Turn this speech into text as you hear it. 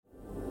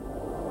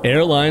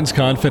Airlines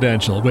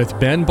Confidential with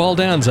Ben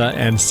Baldanza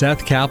and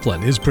Seth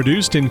Kaplan is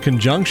produced in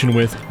conjunction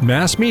with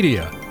Mass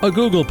Media, a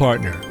Google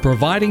partner,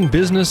 providing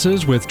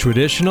businesses with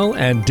traditional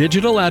and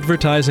digital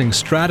advertising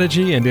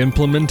strategy and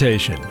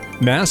implementation.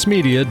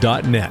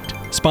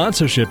 Massmedia.net.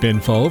 Sponsorship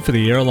info for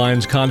the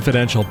Airlines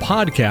Confidential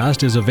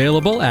podcast is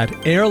available at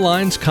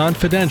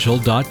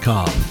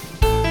airlinesconfidential.com.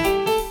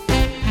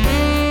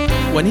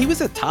 When he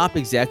was a top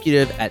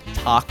executive at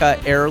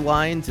TACA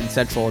Airlines in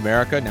Central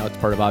America, now it's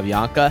part of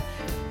Avianca,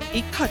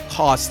 he cut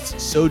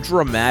costs so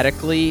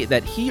dramatically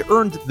that he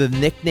earned the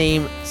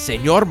nickname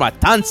Señor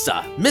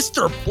Matanza,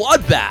 Mr.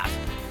 Bloodbath.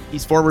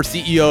 He's former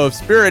CEO of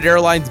Spirit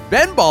Airlines,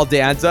 Ben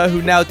Baldanza,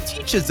 who now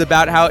teaches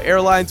about how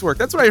airlines work.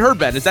 That's what I heard,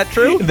 Ben. Is that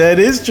true? That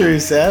is true,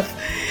 Seth.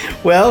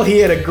 Well, he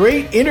had a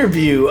great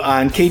interview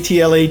on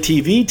KTLA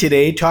TV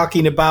today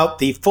talking about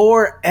the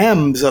 4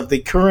 M's of the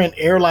current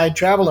airline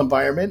travel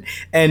environment,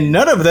 and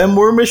none of them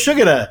were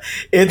Meshuggah.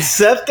 It's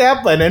Seth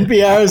Kaplan,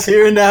 NPR's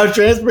Here and Now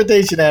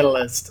transportation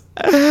analyst.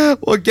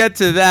 We'll get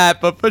to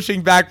that, but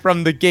pushing back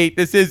from the gate,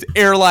 this is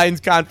Airlines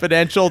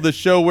Confidential, the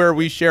show where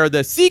we share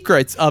the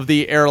secrets of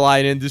the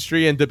airline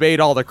industry and debate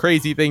all the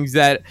crazy things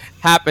that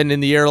happen in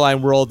the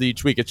airline world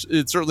each week.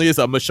 It certainly is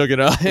a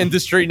Meshuggah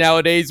industry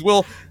nowadays.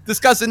 We'll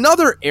discuss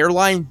another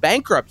airline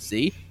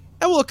bankruptcy,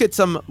 and we'll look at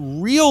some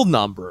real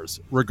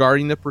numbers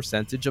regarding the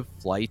percentage of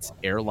flights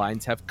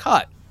airlines have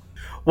cut.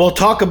 We'll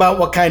talk about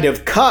what kind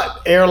of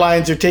cut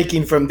airlines are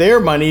taking from their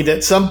money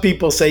that some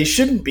people say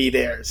shouldn't be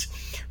theirs.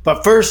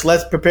 But first,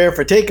 let's prepare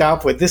for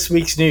takeoff with this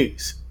week's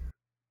news.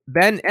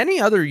 Ben, any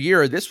other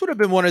year, this would have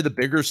been one of the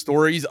bigger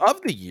stories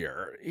of the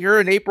year. Here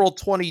in April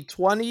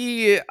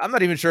 2020, I'm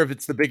not even sure if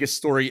it's the biggest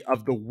story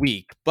of the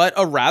week, but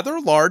a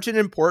rather large and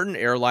important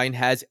airline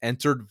has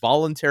entered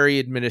voluntary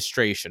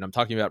administration. I'm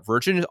talking about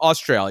Virgin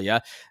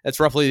Australia.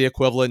 That's roughly the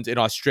equivalent in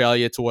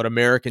Australia to what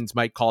Americans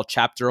might call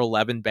Chapter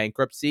 11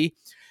 bankruptcy.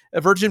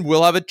 Virgin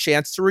will have a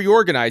chance to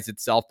reorganize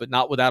itself, but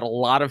not without a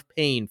lot of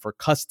pain for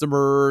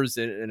customers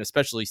and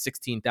especially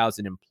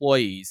 16,000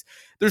 employees.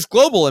 There's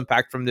global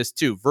impact from this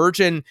too.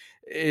 Virgin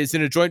is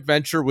in a joint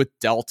venture with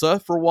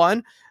Delta, for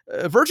one.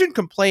 Virgin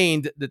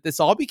complained that this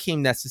all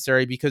became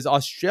necessary because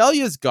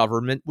Australia's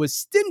government was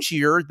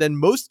stingier than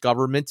most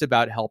governments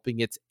about helping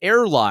its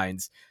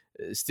airlines.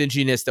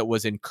 Stinginess that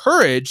was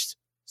encouraged,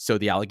 so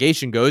the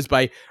allegation goes,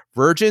 by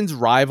Virgin's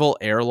rival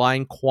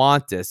airline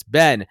Qantas.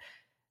 Ben,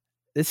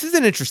 this is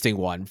an interesting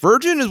one.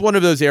 Virgin is one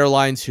of those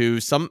airlines who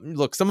some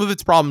of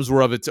its problems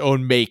were of its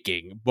own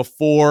making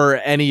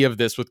before any of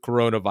this with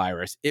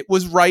coronavirus. It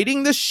was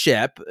righting the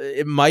ship.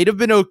 It might have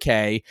been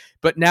okay,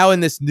 but now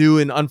in this new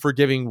and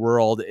unforgiving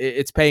world,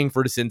 it's paying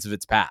for the sins of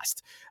its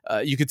past.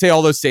 You could say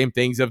all those same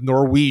things of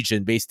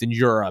Norwegian, based in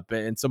Europe,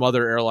 and some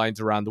other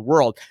airlines around the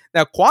world.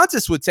 Now,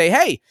 Qantas would say,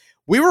 hey,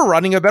 we were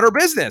running a better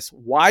business.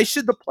 Why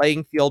should the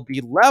playing field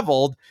be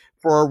leveled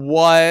for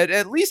what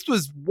at least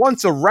was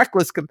once a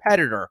reckless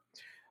competitor?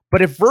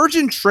 But if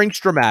Virgin shrinks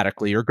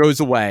dramatically or goes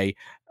away,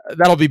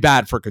 that'll be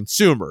bad for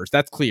consumers.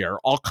 That's clear.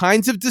 All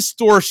kinds of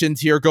distortions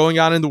here going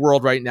on in the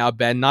world right now,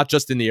 Ben, not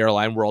just in the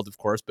airline world, of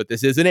course, but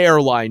this is an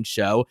airline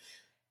show.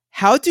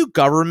 How do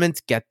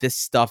governments get this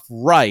stuff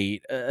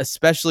right,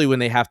 especially when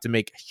they have to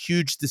make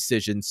huge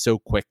decisions so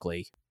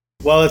quickly?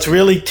 Well, it's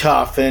really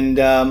tough. And,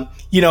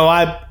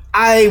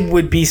 I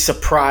would be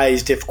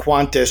surprised if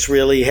Qantas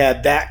really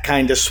had that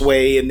kind of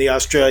sway in the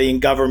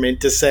Australian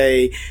government to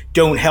say,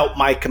 don't help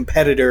my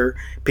competitor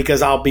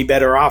because I'll be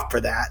better off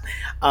for that.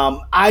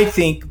 I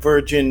think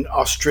Virgin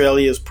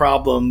Australia's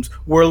problems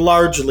were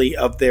largely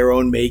of their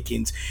own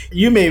makings.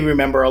 You may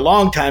remember a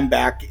long time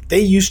back, they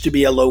used to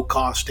be a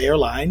low-cost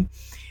airline.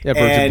 Yeah,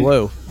 Virgin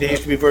Blue. They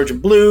used to be Virgin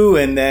Blue,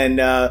 and then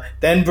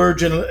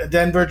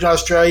Virgin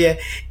Australia,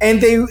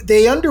 and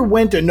they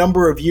underwent a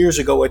number of years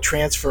ago a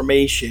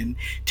transformation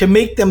to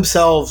make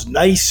themselves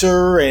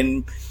nicer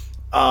and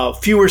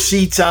fewer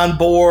seats on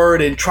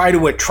board and try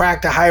to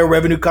attract a higher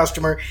revenue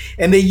customer.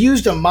 And they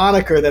used a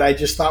moniker that I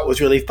just thought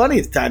was really funny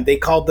at the time. They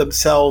called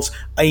themselves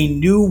a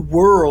New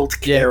World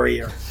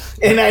carrier. Yeah.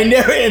 And I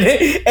never,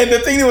 and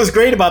the thing that was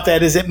great about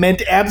that is it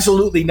meant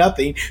absolutely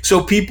nothing.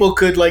 So people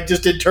could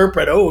just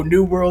interpret, oh,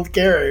 New World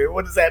Carrier.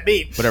 What does that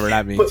mean? Whatever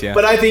that means,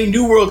 But I think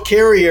New World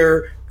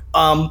Carrier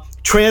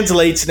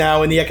translates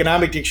now in the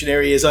economic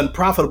dictionary as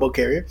unprofitable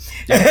carrier.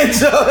 Yeah.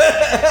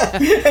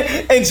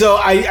 And so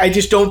I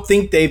just don't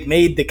think they've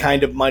made the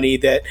kind of money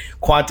that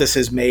Qantas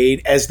has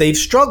made, as they've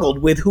struggled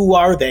with who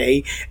are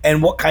they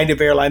and what kind of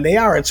airline they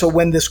are. And so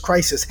when this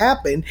crisis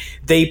happened,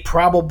 they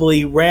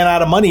probably ran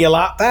out of money a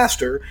lot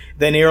faster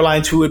than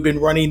airlines who had been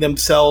running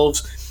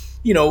themselves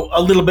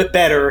a little bit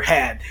better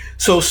had.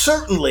 So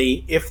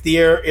certainly if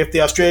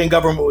the Australian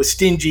government was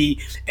stingy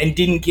and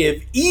didn't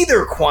give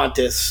either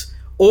Qantas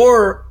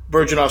or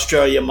Virgin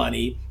Australia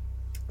money,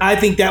 I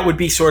think that would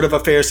be sort of a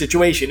fair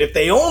situation. If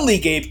they only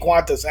gave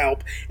Qantas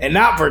help and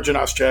not Virgin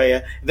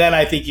Australia, then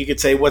I think you could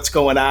say, what's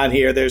going on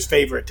here? There's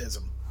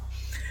favoritism.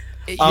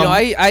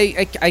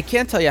 I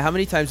can't tell you how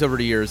many times over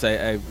the years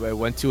I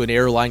went to an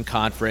airline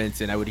conference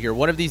and I would hear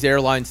one of these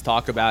airlines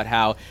talk about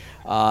how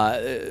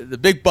the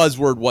big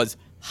buzzword was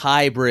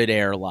hybrid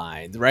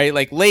airlines, right?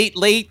 Like late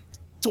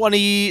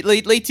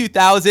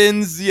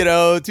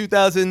 2000s,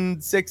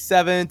 2006,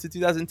 7 to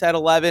 2010,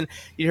 11,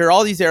 you hear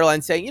all these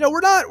airlines saying,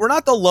 we're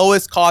not the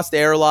lowest cost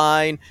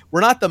airline. We're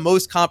not the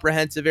most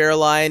comprehensive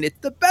airline. It's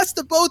the best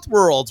of both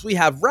worlds. We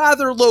have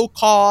rather low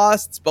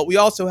costs, but we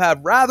also have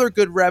rather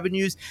good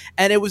revenues.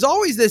 And it was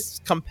always this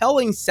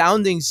compelling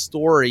sounding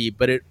story,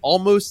 but it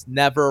almost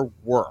never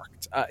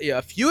worked.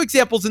 A few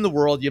examples in the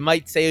world, you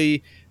might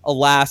say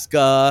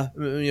Alaska,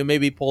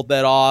 maybe pulled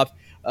that off.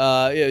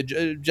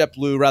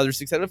 JetBlue, rather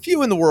successful. A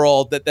few in the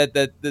world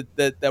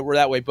that were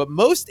that way, but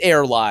most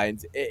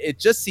airlines, it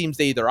just seems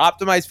they either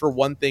optimize for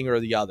one thing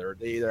or the other.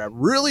 They either have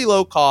really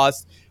low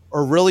costs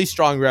or really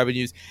strong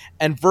revenues.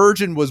 And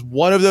Virgin was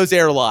one of those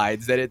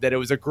airlines that it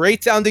was a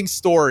great sounding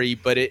story,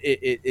 but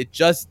it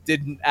just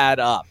didn't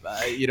add up.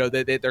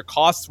 Their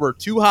costs were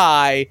too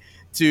high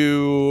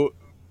to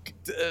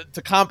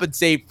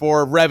compensate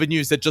for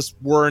revenues that just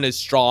weren't as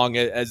strong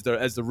as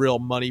the real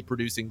money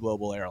producing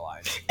global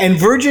airlines. And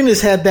Virgin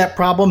has had that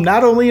problem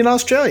not only in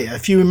Australia.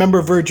 If you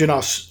remember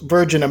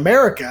Virgin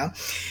America,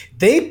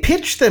 they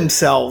pitched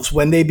themselves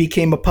when they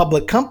became a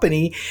public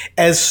company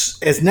as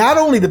not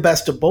only the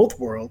best of both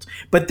worlds,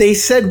 but they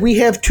said we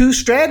have two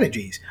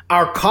strategies.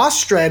 Our cost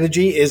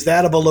strategy is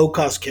that of a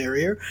low-cost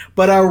carrier,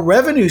 but our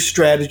revenue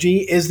strategy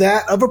is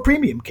that of a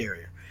premium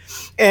carrier.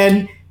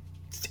 And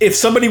if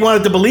somebody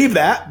wanted to believe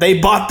that, they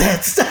bought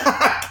that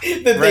stock,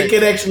 that they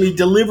could actually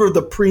deliver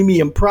the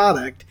premium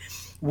product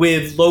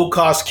with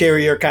low-cost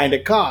carrier kind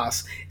of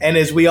costs. And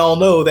as we all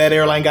know, that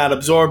airline got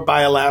absorbed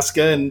by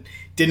Alaska and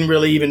didn't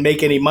really even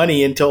make any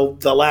money until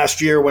the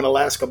last year when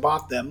Alaska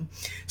bought them.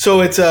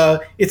 So it's an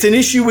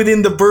issue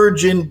within the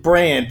Virgin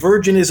brand.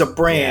 Virgin is a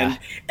brand,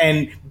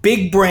 and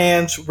big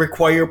brands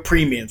require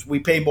premiums. We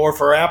pay more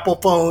for Apple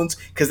phones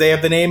because they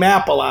have the name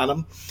Apple on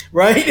them,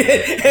 right?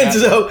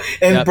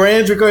 And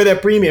brands require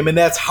that premium, and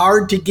that's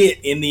hard to get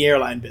in the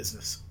airline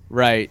business.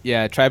 Right.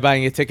 Yeah. Try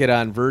buying a ticket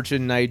on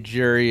Virgin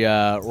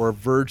Nigeria or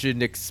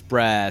Virgin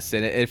Express.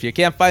 And if you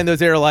can't find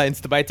those airlines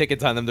to buy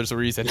tickets on them, there's a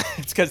reason.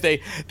 It's because they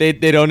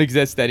don't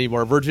exist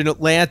anymore. Virgin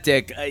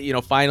Atlantic,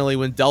 finally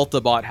when Delta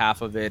bought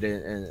half of it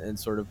and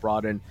sort of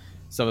brought in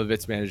some of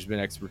its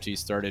management expertise,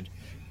 started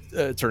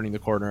turning the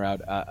corner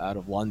out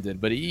of London.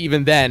 But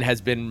even then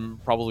has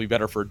been probably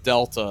better for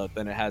Delta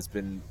than it has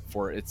been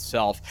for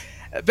itself.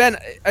 Ben,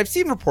 I've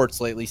seen reports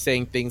lately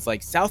saying things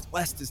like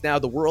Southwest is now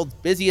the world's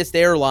busiest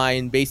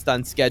airline based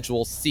on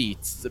schedule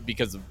seats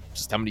because of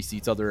just how many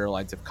seats other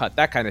airlines have cut,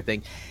 that kind of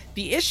thing.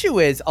 The issue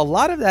is a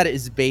lot of that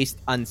is based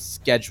on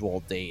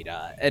schedule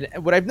data. And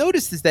what I've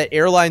noticed is that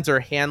airlines are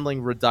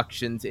handling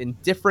reductions in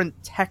different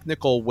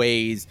technical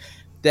ways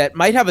that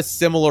might have a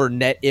similar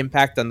net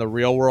impact on the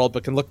real world,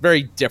 but can look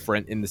very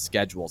different in the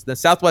schedules. Now,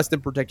 Southwest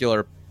in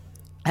particular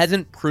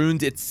hasn't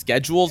pruned its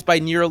schedules by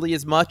nearly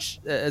as much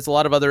as a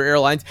lot of other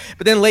airlines,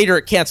 but then later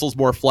it cancels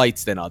more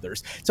flights than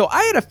others. So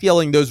I had a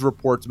feeling those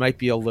reports might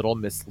be a little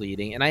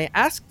misleading, and I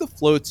asked the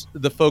folks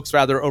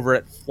over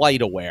at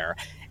FlightAware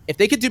if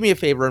they could do me a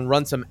favor and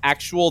run some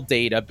actual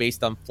data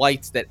based on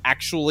flights that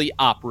actually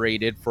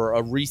operated for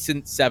a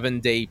recent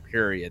 7-day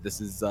period.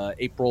 This is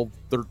April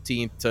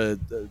 13th to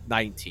the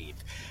 19th,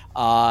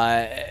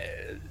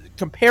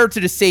 compared to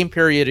the same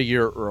period a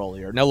year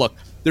earlier. Now, look,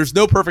 there's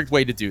no perfect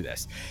way to do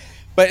this.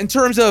 But in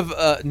terms of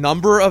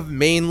number of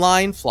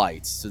mainline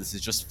flights, so this is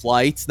just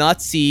flights,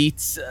 not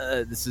seats.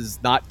 This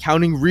is not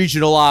counting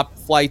regional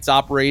flights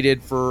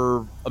operated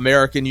for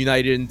American,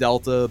 United, and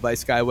Delta by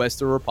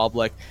SkyWest or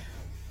Republic.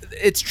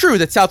 It's true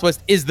that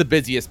Southwest is the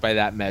busiest by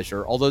that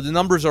measure, although the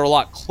numbers are a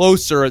lot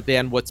closer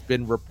than what's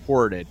been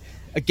reported.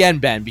 Again,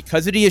 Ben,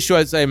 because of the issue,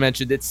 as I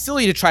mentioned, it's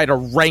silly to try to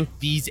rank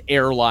these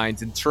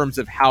airlines in terms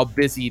of how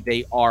busy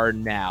they are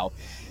now.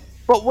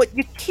 But what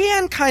you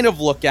can kind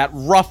of look at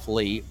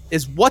roughly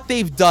is what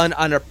they've done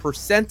on a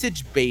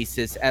percentage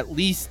basis, at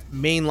least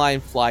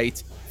mainline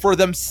flights, for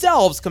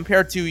themselves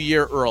compared to a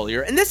year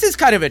earlier. And this is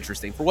kind of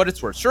interesting for what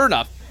it's worth. Sure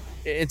enough,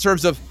 in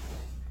terms of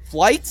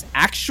flights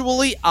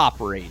actually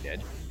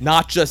operated,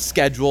 not just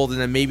scheduled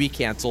and then maybe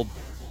canceled,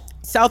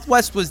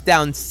 Southwest was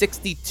down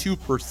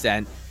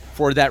 62%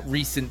 for that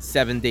recent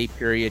 7-day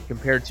period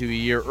compared to a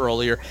year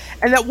earlier.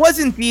 And that was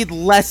indeed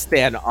less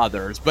than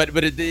others, but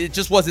it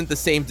just wasn't the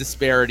same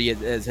disparity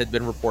as had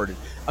been reported.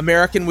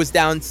 American was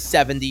down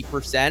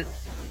 70%,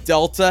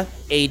 Delta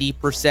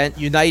 80%,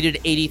 United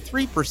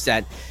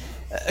 83%.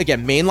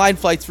 Again, mainline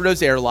flights for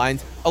those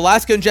airlines.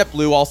 Alaska and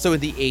JetBlue also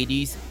in the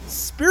 80s.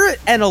 Spirit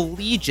and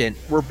Allegiant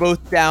were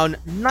both down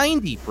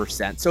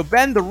 90%. So,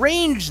 Ben, the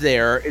range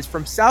there is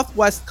from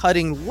Southwest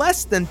cutting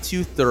less than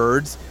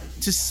 2/3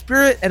 to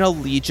Spirit and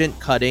Allegiant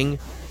cutting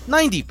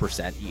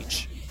 90%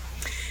 each.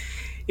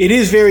 It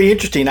is very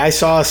interesting. I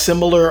saw a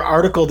similar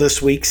article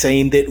this week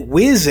saying that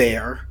Wizz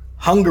Air,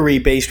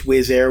 Hungary-based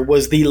Wizz Air,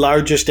 was the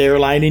largest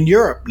airline in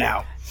Europe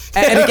now.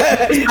 And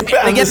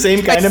again, the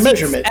same kind of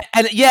measurement.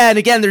 And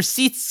again, there's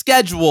seats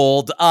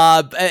scheduled.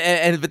 But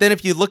then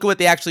if you look at what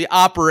they actually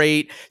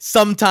operate,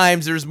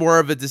 sometimes there's more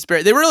of a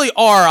disparity. They really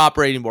are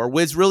operating more.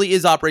 Wizz really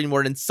is operating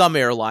more than some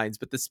airlines,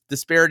 but the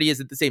disparity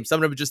isn't the same.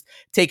 Some of them just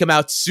take them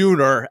out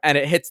sooner, and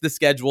it hits the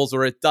schedules,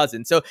 or it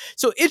doesn't. So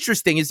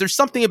interesting. Is there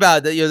something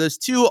about that? There's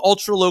two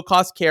ultra low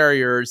cost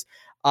carriers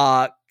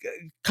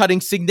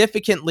cutting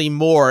significantly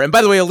more. And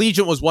by the way,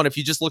 Allegiant was one. If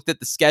you just looked at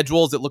the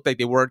schedules, it looked like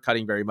they weren't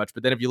cutting very much.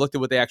 But then if you looked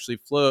at what they actually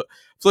flew,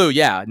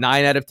 9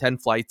 out of 10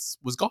 flights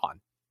was gone.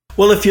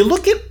 Well, if you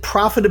look at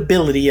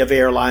profitability of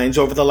airlines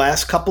over the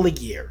last couple of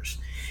years,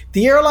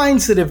 the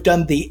airlines that have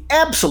done the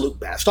absolute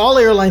best, all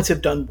airlines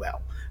have done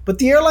well, but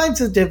the airlines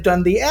that have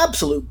done the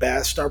absolute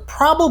best are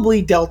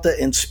probably Delta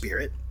and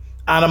Spirit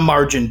on a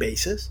margin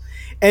basis.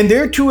 And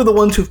they're two of the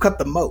ones who've cut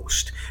the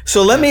most.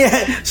 So let me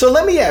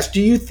ask,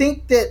 do you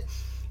think that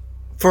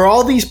for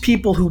all these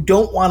people who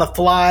don't want to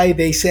fly,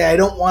 they say, I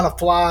don't want to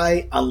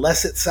fly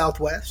unless it's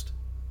Southwest?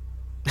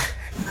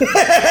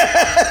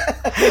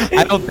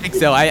 I don't think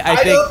so.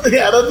 I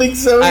don't think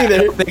so either. I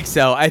don't think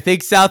so. I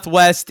think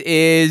Southwest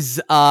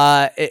is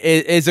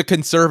a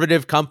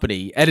conservative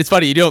company. And it's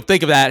funny, you don't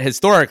think of that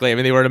historically. I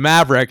mean, they were a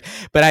Maverick,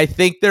 but I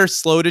think they're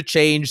slow to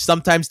change,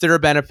 sometimes to their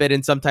benefit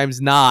and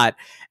sometimes not.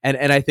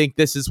 And I think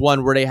this is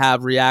one where they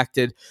have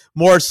reacted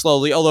more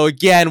slowly. Although,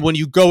 again, when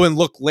you go and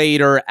look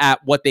later at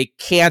what they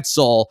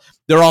cancel,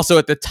 they're also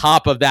at the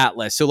top of that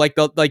list. So like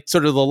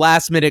sort of the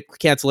last minute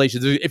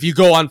cancellations, if you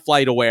go on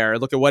FlightAware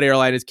and look at what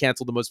airline has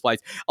canceled the most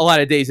flights, a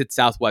lot of days it's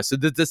Southwest. So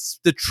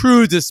the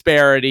true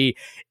disparity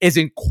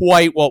isn't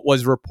quite what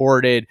was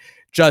reported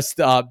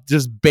just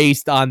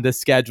based on the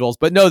schedules.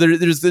 But no,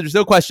 there's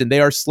no question.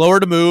 They are slower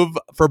to move,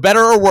 for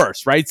better or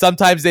worse, right?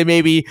 Sometimes they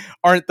maybe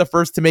aren't the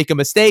first to make a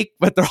mistake,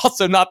 but they're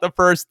also not the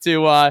first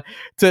to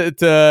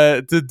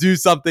do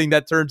something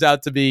that turns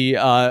out to be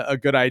a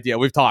good idea.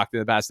 We've talked in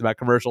the past about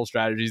commercial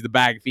strategies, the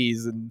bag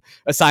fees and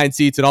assigned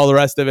seats and all the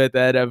rest of it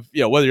that have,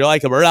 whether you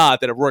like them or not,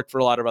 that have worked for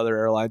a lot of other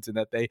airlines and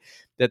that they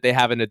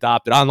haven't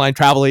adopted. Online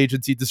travel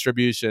agency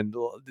distribution,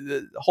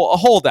 a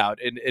holdout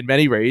in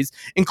many ways,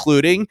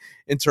 including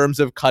in terms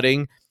of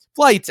cutting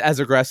flights as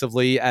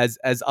aggressively as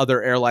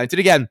other airlines. And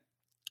again,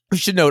 we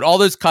should note all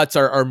those cuts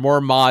are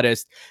more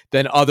modest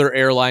than other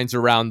airlines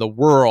around the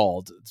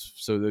world.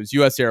 So those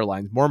U.S.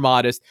 airlines, more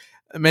modest.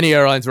 Many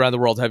airlines around the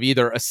world have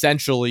either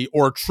essentially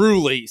or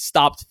truly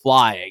stopped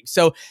flying.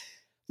 So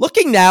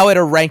looking now at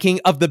a ranking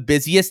of the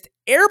busiest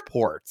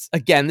airports.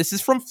 Again, this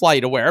is from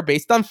FlightAware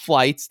based on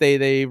flights.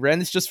 They ran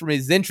this just for me.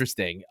 It's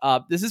interesting.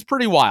 This is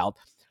pretty wild.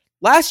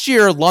 Last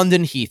year,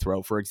 London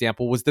Heathrow, for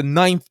example, was the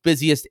 9th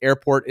busiest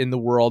airport in the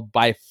world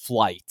by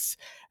flights.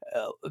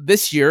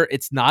 This year,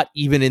 it's not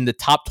even in the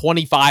top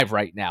 25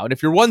 right now. And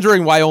if you're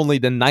wondering why only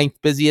the 9th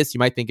busiest, you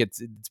might think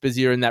it's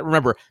busier than that.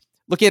 Remember,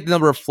 looking at the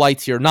number of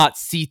flights here, not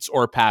seats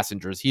or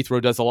passengers.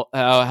 Heathrow does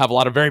have a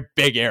lot of very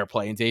big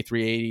airplanes,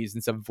 A380s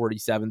and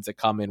 747s that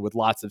come in with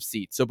lots of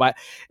seats. So by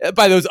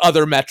those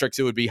other metrics,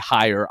 it would be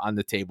higher on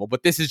the table.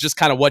 But this is just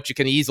kind of what you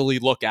can easily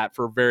look at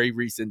for very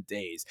recent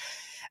days.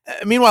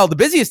 Meanwhile, the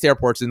busiest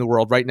airports in the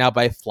world right now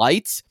by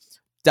flights,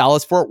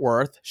 Dallas, Fort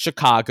Worth,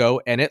 Chicago,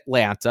 and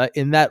Atlanta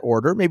in that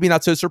order. Maybe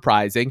not so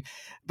surprising,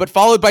 but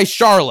followed by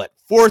Charlotte,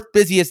 4th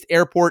busiest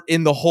airport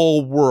in the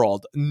whole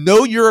world.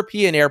 No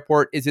European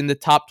airport is in the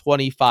top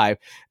 25.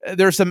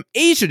 There are some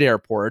Asian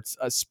airports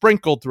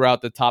sprinkled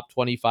throughout the top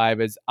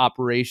 25 as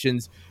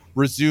operations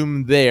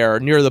resume there.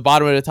 Near the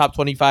bottom of the top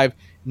 25,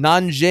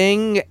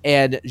 Nanjing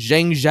and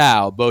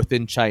Zhengzhou, both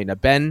in China.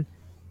 Ben,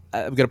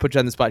 I'm going to put you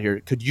on the spot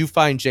here. Could you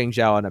find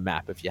Zhengzhou on a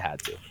map if you had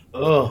to?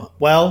 Oh,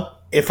 well,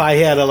 if I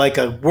had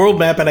a world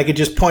map and I could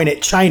just point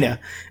at China.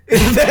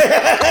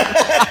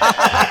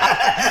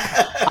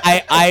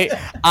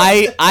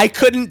 I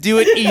couldn't do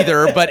it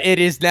either, but it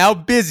is now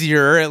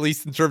busier, at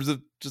least in terms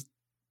of just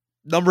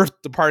number of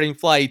departing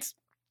flights,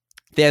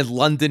 than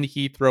London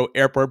Heathrow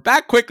Airport.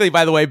 Back quickly,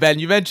 by the way, Ben,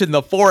 you mentioned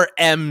the 4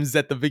 M's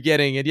at the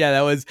beginning. And yeah,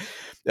 that was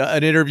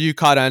an interview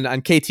caught on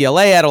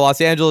KTLA out of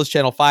Los Angeles,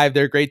 Channel 5,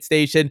 their great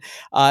station.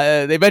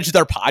 They mentioned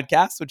our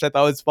podcast, which I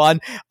thought was fun.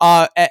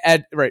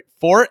 Right,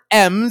 4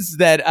 M's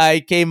that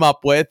I came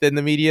up with, and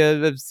the media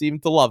have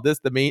seemed to love this.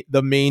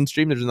 The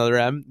mainstream, there's another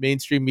M,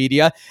 mainstream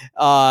media.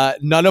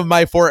 None of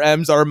my 4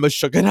 M's are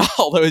Meshuggah,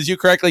 although as you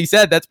correctly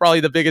said, that's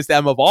probably the biggest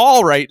M of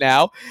all right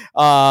now.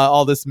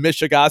 All this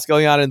Meshuggah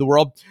going on in the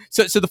world.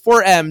 So the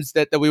 4 M's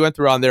that we went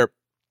through on there,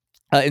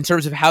 in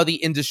terms of how the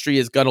industry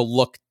is going to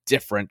look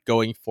different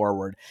going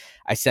forward.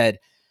 I said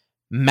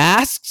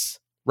masks,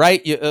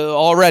 right? You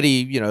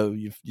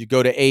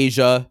go to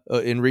Asia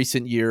in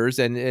recent years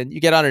and you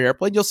get on an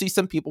airplane, you'll see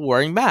some people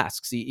wearing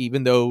masks,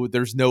 even though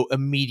there's no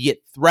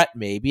immediate threat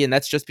maybe. And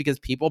that's just because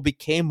people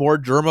became more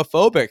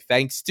germophobic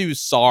thanks to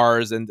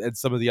SARS and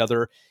some of the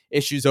other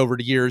issues over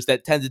the years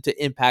that tended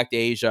to impact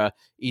Asia,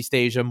 East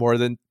Asia more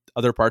than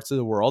other parts of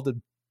the world.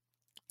 And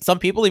some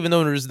people, even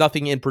though there's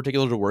nothing in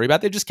particular to worry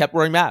about, they just kept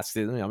wearing masks.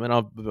 I'm in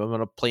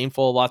a plane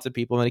full of lots of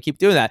people. I'm going to keep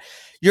doing that.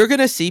 You're going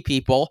to see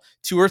people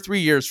 2 or 3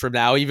 years from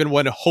now, even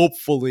when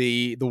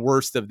hopefully the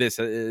worst of this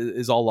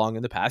is all long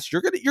in the past,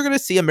 you're going to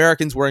see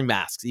Americans wearing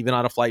masks, even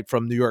on a flight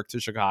from New York to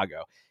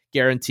Chicago.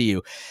 Guarantee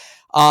you.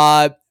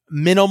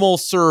 Minimal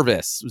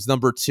service was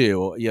number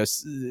 2.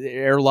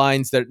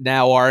 Airlines that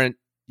now aren't,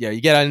 you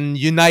get on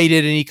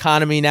United and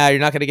Economy now, you're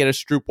not going to get a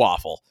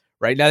stroopwafel.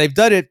 Right now, they've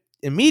done it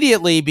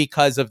immediately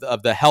because of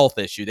the health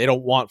issue. They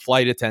don't want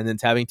flight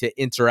attendants having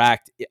to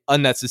interact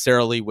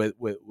unnecessarily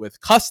with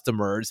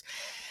customers.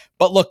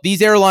 But look,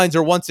 these airlines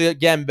are once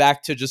again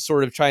back to just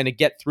sort of trying to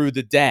get through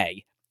the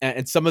day.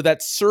 And some of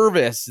that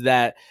service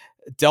that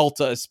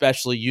Delta,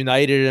 especially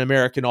United and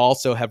American,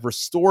 also have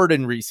restored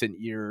in recent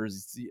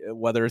years,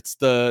 whether it's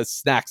the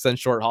snacks on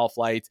short haul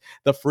flights,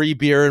 the free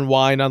beer and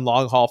wine on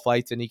long haul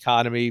flights and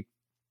economy.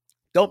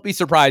 Don't be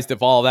surprised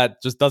if all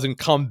that just doesn't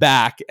come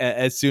back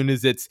as soon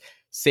as it's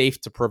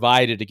safe to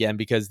provide it again,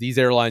 because these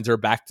airlines are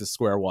back to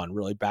square one,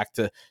 really back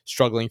to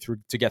struggling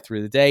to get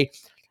through the day.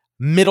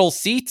 Middle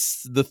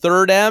seats, the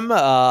third M,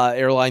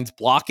 airlines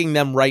blocking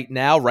them right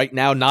now. Right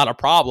now, not a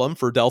problem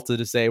for Delta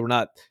to say we're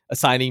not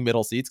assigning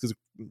middle seats because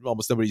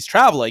almost nobody's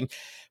traveling.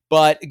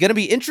 But going to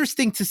be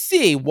interesting to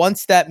see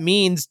once that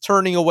means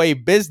turning away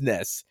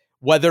business,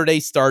 whether they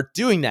start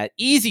doing that.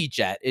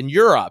 EasyJet in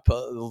Europe,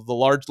 the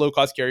large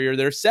low-cost carrier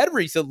there, said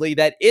recently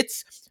that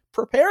it's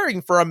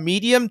preparing for a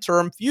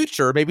medium-term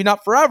future, maybe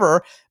not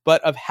forever,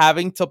 but of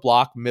having to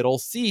block middle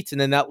seats.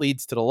 And then that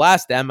leads to the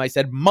last M. I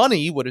said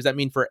money. What does that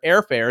mean for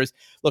airfares?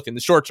 Look, in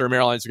the short term,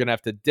 airlines are going to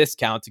have to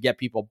discount to get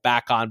people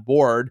back on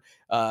board.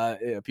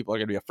 People are going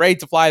to be afraid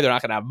to fly. They're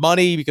not going to have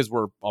money because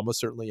we're almost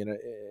certainly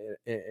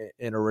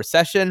in a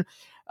recession.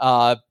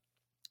 And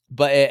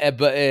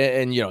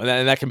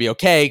that can be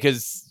okay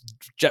because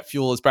jet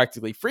fuel is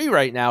practically free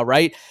right now,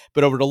 right?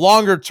 But over the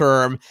longer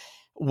term,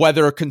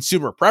 whether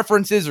consumer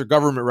preferences or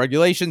government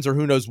regulations or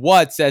who knows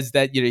what says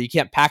that, you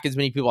can't pack as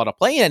many people on a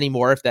plane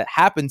anymore. If that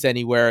happens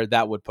anywhere,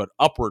 that would put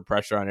upward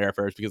pressure on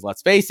airfares because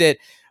let's face it,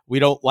 we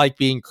don't like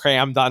being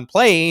crammed on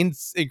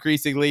planes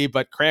increasingly,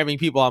 but cramming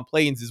people on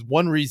planes is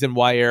one reason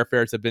why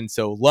airfares have been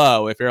so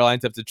low. If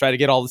airlines have to try to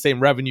get all the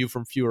same revenue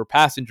from fewer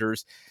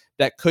passengers,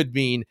 that could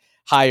mean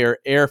higher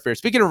airfares.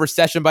 Speaking of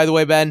recession, by the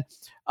way, Ben,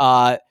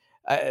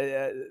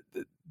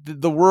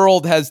 the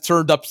world has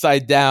turned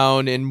upside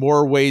down in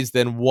more ways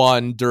than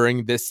one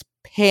during this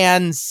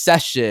pan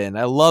session.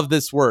 I love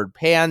this word,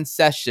 pan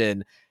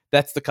session.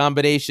 That's the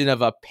combination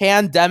of a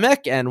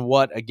pandemic and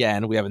what,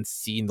 again, we haven't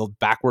seen the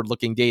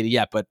backward-looking data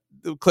yet, but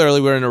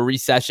clearly we're in a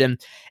recession.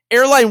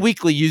 Airline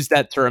Weekly used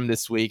that term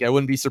this week. I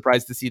wouldn't be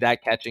surprised to see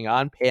that catching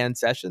on. Pan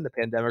session, the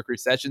pandemic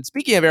recession.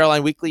 Speaking of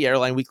Airline Weekly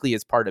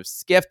is part of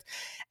Skift.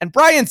 And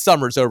Brian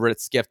Summers over at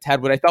Skift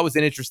had what I thought was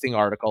an interesting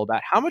article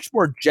about how much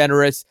more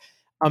generous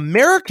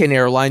American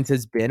Airlines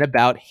has been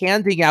about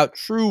handing out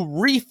true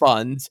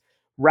refunds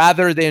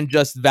rather than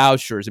just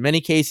vouchers. In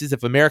many cases,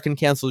 if American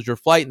cancels your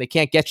flight and they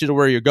can't get you to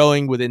where you're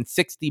going within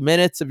 60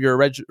 minutes of your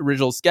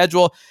original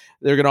schedule,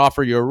 they're going to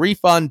offer you a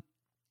refund.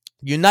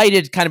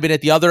 United kind of been at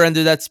the other end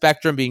of that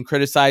spectrum, being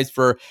criticized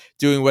for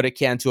doing what it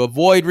can to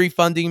avoid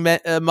refunding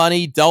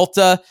money.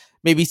 Delta,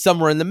 maybe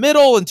somewhere in the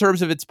middle in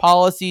terms of its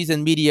policies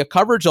and media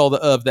coverage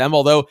of them,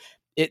 although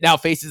it now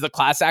faces a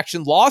class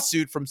action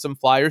lawsuit from some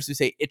flyers who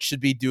say it should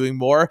be doing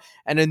more.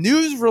 And a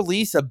news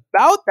release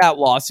about that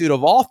lawsuit,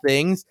 of all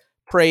things,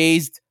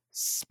 praised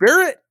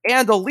Spirit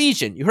and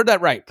Allegiant. You heard that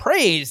right.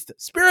 Praised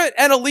Spirit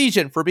and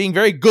Allegiant for being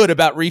very good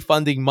about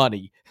refunding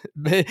money.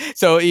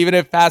 So even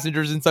if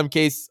passengers in some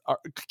case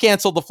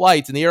cancel the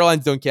flights and the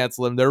airlines don't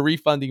cancel them, they're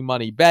refunding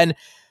money. Ben,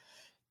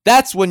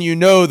 that's when you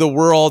know the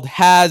world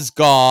has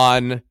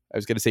gone, I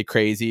was going to say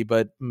crazy,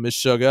 but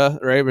Meshuggah,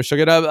 right?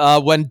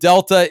 Meshuggah, when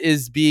Delta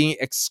is being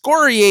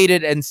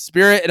excoriated and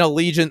Spirit and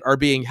Allegiant are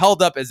being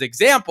held up as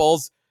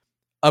examples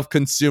of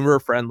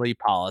consumer-friendly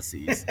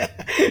policies.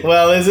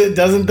 Well,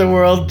 doesn't the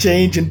world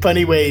change in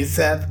funny ways,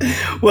 Seth?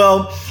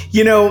 Well,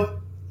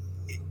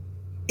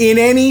 in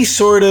any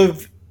sort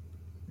of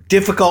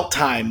difficult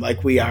time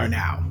like we are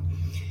now,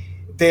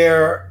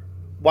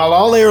 while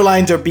all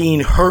airlines are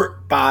being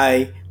hurt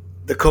by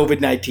the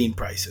COVID-19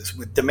 crisis,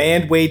 with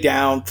demand way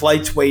down,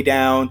 flights way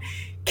down,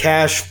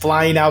 cash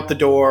flying out the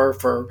door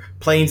for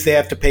planes they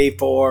have to pay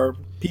for,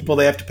 people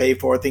they have to pay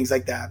for, things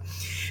like that,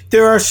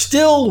 there are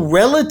still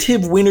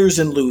relative winners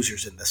and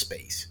losers in the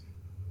space.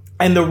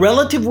 And the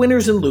relative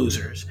winners and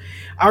losers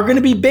are going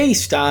to be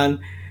based on,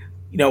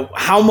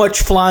 how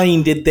much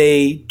flying did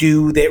they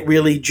do that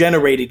really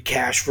generated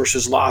cash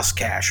versus lost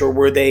cash, or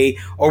were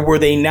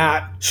they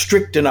not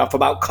strict enough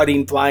about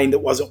cutting flying that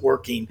wasn't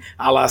working,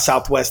 a la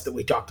Southwest that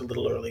we talked a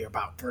little earlier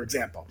about, for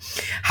example.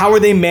 How are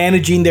they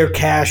managing their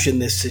cash in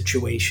this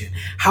situation?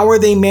 How are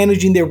they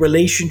managing their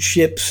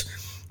relationships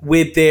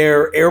with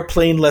their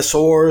airplane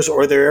lessors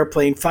or their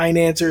airplane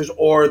financiers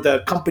or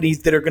the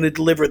companies that are going to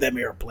deliver them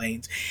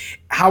airplanes?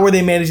 How are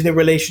they managing their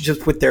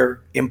relationships with their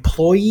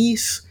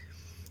employees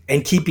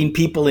and keeping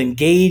people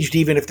engaged,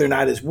 even if they're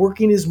not as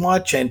working as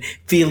much, and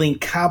feeling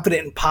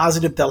confident and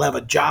positive they'll have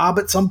a job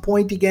at some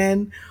point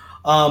again,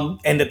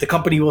 and that the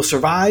company will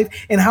survive?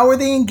 And how are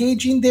they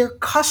engaging their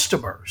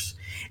customers?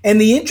 And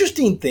the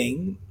interesting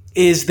thing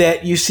is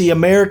that you see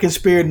American,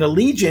 Spirit, and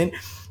Allegiant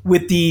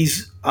with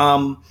these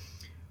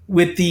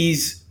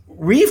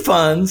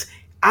refunds,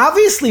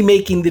 obviously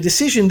making the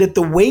decision that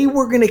the way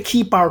we're going to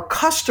keep our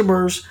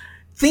customers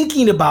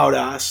thinking about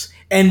us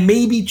and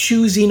maybe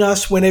choosing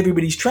us when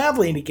everybody's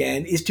traveling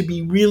again is to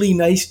be really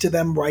nice to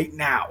them right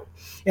now.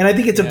 And I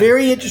think it's a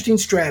very interesting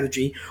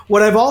strategy.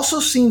 What I've also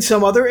seen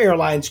some other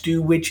airlines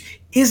do,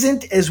 which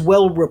isn't as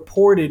well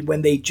reported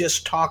when they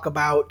just talk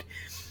about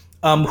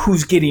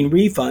who's getting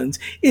refunds,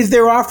 is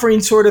they're offering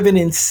sort of an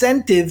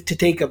incentive to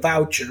take a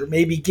voucher,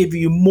 maybe give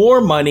you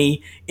more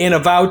money in a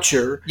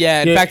voucher.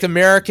 Yeah, in fact,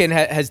 American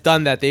has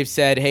done that. They've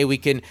said, hey, you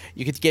can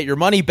get your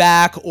money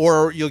back,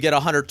 or you'll get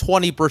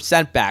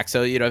 120% back.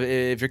 So,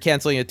 if you're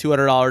canceling a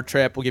 $200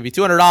 trip, we'll give you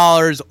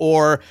 $200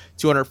 or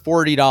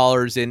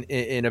 $240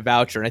 in a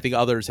voucher. And I think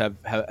others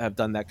have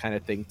done that kind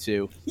of thing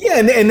too. Yeah,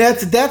 and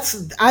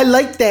that's I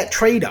like that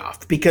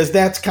trade-off, because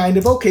that's kind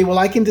of, okay, well,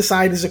 I can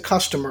decide as a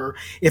customer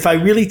if I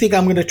really think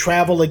I'm going to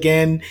travel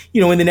again,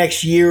 in the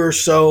next year or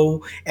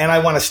so, and I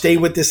want to stay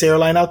with this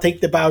airline, I'll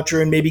take the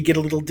voucher and maybe get a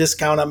little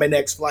discount on my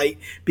next flight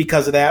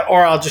because of that,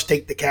 or I'll just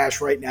take the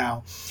cash right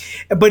now.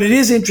 But it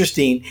is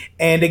interesting.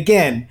 And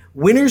again,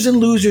 winners and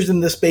losers in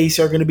the space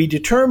are going to be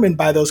determined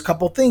by those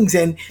couple things.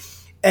 And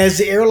as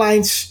the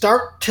airlines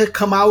start to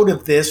come out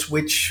of this,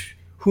 which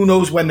who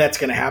knows when that's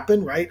going to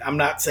happen, right? I'm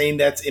not saying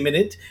that's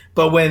imminent,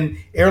 but when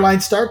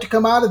airlines start to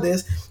come out of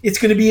this, it's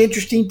going to be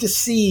interesting to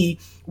see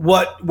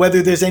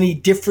whether there's any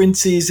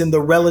differences in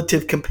the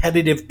relative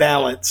competitive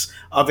balance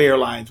of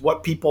airlines, who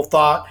people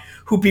thought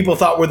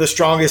were the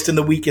strongest and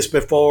the weakest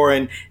before,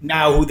 and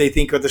now who they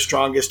think are the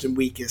strongest and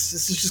weakest.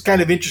 This is just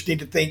kind of interesting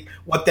to think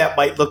what that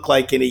might look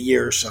like in a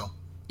year or so.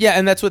 Yeah,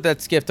 and that's what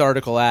that Skift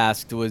article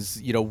asked,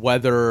 was,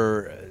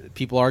 whether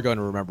people are going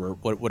to remember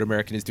what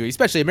American is doing.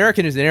 Especially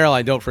American is an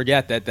airline. Don't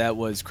forget that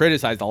was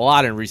criticized a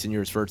lot in recent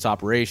years for its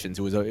operations.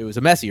 It was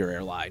a messier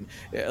airline,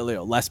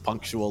 less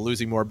punctual,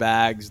 losing more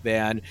bags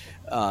than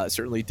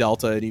certainly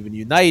Delta and even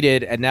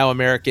United. And now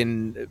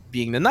American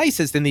being the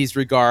nicest in these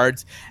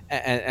regards.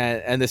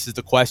 And this is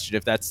the question: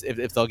 if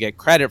they'll get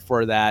credit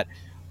for that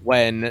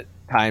when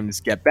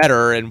times get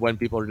better and when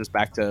people are just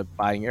back to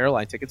buying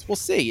airline tickets. We'll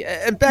see.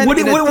 And Ben, what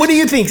do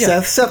you think,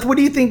 Seth? Seth, what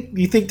do you think?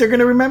 You think they're going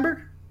to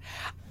remember?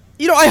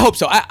 I hope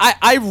so.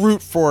 I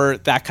root for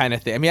that kind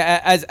of thing. I mean,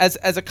 as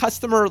a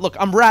customer, look,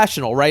 I'm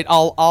rational, right?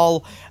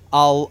 I'll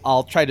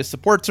try to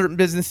support certain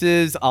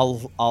businesses.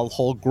 I'll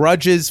hold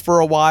grudges for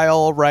a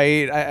while,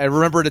 right? I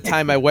remember the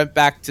time I went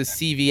back to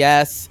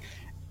CVS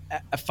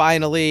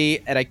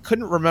finally, and I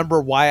couldn't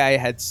remember why I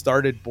had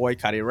started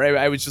boycotting, right?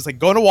 I was just like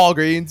going to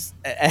Walgreens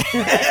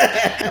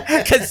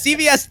because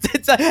CVS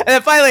did so, and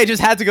then finally I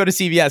just had to go to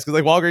CVS because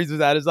like Walgreens was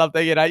out of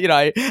something, and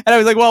I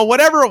was like, well,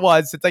 whatever it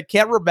was, since I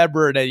can't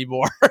remember it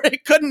anymore,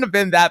 it couldn't have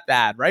been that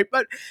bad, right?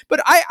 But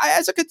I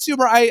as a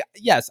consumer, I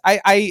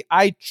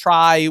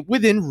try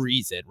within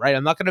reason, right?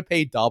 I'm not going to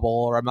pay double,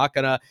 or I'm not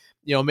going to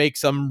make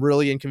some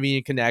really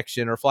inconvenient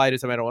connection or fly to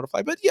something I don't want to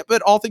fly. But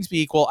all things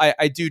be equal,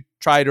 I do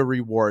try to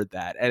reward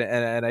that.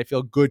 And I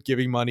feel good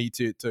giving money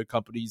to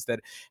companies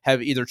that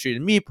have either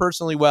treated me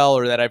personally well,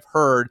 or that I've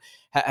heard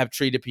have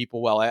treated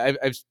people well. I've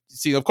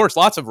seen, of course,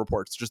 lots of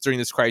reports just during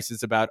this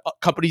crisis about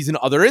companies in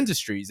other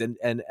industries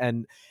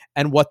and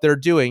what they're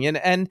doing.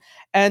 And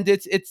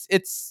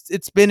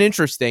it's been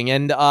interesting.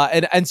 And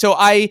so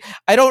I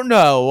don't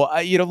know,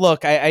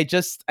 look, I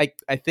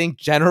think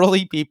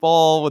generally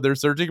people, when they're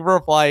searching for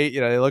a flight,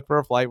 they look for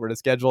a flight where the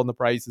schedule and the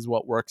price is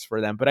what works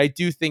for them. But I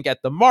do think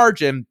at the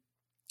margin,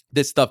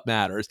 this stuff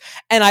matters.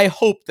 And I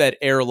hope that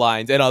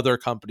airlines and other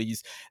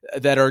companies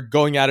that are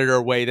going out of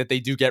their way, that they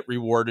do get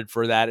rewarded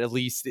for that, at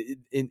least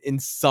in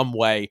some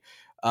way.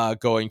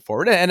 Going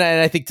forward. And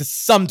I think to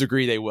some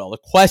degree they will. The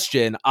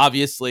question,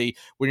 obviously,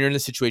 when you're in the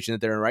situation that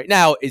they're in right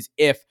now, is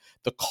if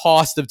the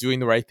cost of doing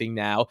the right thing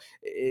now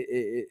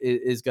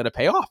is going to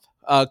pay off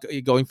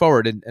going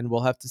forward. And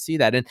we'll have to see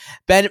that. And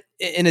Ben,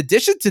 in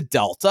addition to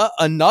Delta,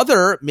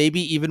 another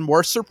maybe even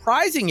more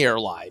surprising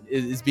airline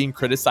is being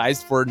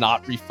criticized for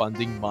not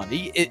refunding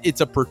money. It's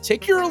a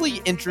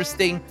particularly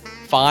interesting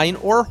fine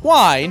or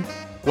whine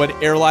when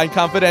Airline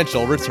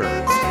Confidential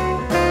returns.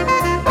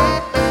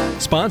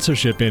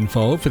 Sponsorship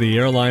info for the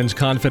Airlines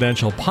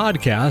Confidential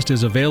podcast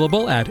is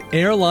available at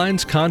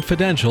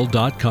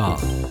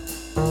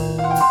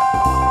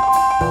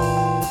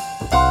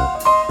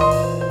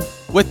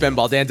airlinesconfidential.com. With Ben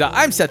Baldanza,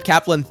 I'm Seth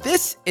Kaplan.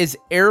 This is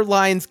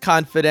Airlines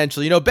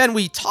Confidential. Ben,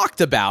 we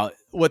talked about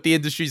what the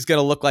industry is going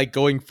to look like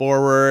going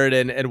forward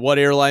and what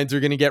airlines are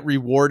going to get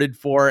rewarded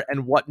for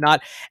and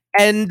whatnot.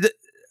 And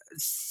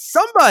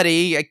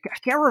somebody, I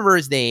can't remember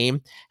his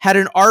name, had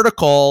an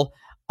article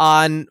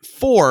on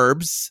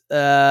Forbes.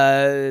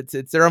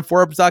 It's there on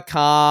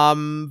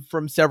Forbes.com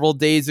from several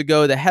days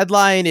ago. The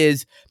headline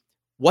is,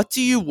 "What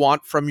do you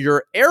want from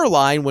your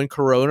airline when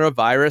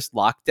coronavirus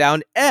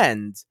lockdown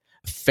ends?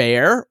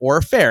 fair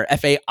or fare,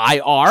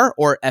 F-A-I-R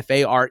or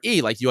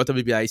F-A-R-E? Like, do you want them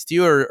to be iced tea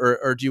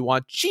or do you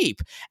want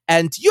cheap?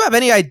 And do you have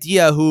any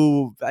idea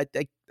who? I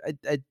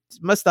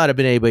must not have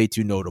been anybody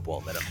too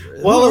notable.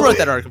 Who wrote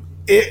that article?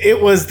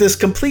 It was this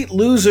complete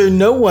loser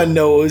no one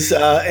knows,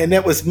 and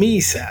that was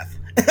me, Seth.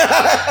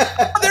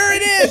 There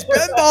it is,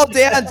 Ben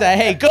Baldanza.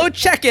 Hey, go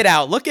check it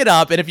out. Look it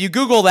up. And if you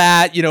Google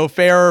that,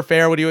 fair,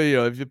 what do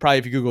if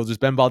you Google just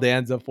Ben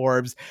Baldanza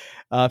Forbes,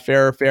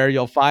 fair,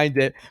 you'll find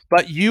it.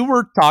 But you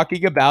were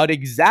talking about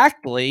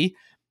exactly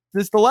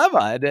this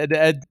dilemma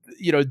and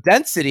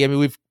density. I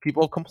mean,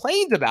 people have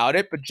complained about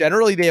it, but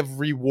generally they have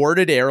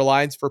rewarded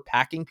airlines for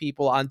packing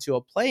people onto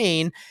a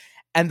plane.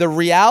 And the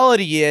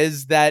reality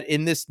is that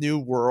in this new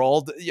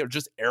world,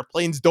 just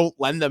airplanes don't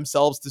lend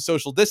themselves to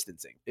social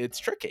distancing. It's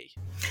tricky.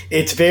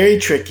 It's very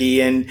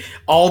tricky. And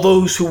all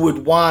those who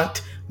would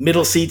want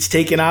middle seats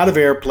taken out of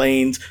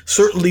airplanes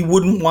certainly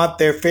wouldn't want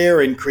their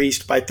fare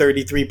increased by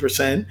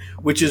 33%,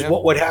 which is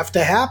what would have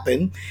to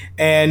happen.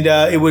 And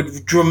it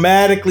would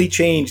dramatically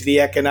change the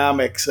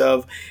economics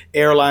of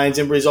airlines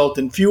and result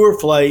in fewer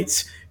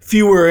flights,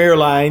 fewer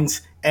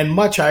airlines, and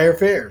much higher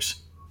fares.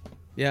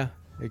 Yeah.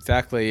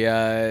 Exactly.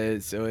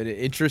 So an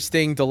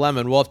interesting dilemma,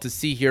 and we'll have to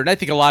see here. And I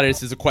think a lot of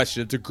this is a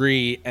question of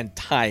degree and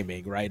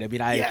timing, right? I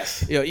mean,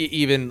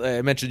 even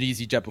I mentioned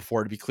EasyJet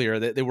before, to be clear,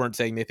 that they weren't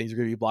saying they think they're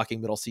going to be blocking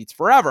middle seats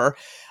forever.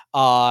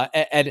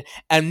 And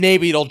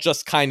maybe it'll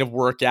just kind of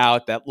work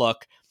out that,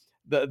 look,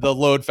 the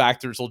load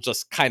factors will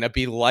just kind of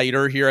be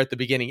lighter here at the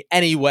beginning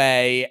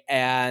anyway.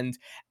 And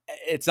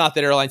it's not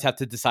that airlines have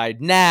to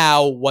decide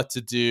now what to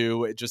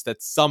do. It's just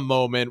at some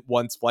moment,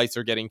 once flights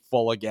are getting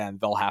full again,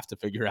 they'll have to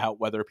figure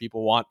out whether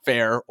people want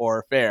fair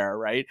or fare,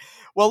 right?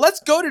 Well, let's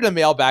go to the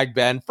mailbag,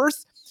 Ben.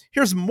 First,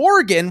 here's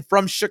Morgan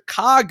from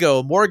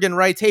Chicago. Morgan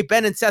writes, "Hey,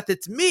 Ben and Seth,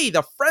 it's me,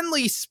 the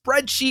friendly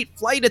spreadsheet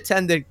flight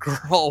attendant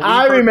girl."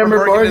 I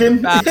remember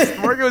Morgan.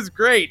 Morgan was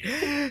great.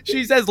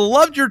 She says,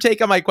 "Loved your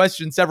take on my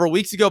question several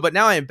weeks ago, but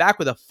now I am back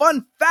with a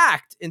fun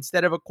fact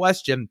instead of a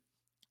question.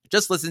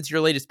 Just listen to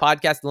your latest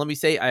podcast, and let me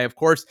say, I, of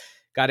course,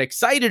 got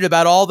excited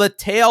about all the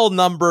tail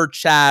number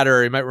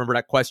chatter." You might remember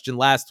that question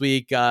last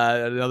week.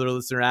 Another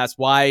listener asked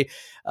why,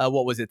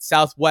 what was it,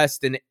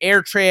 Southwest and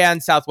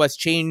AirTran. Southwest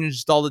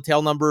changed all the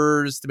tail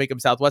numbers to make them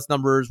Southwest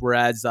numbers,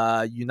 whereas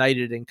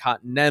United and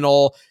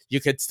Continental,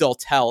 you could still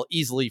tell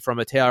easily from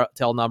a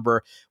tail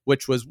number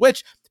which was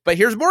which. But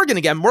here's Morgan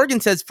again. Morgan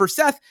says, "For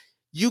Seth,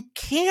 you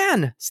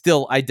can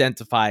still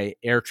identify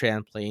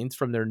AirTran planes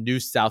from their new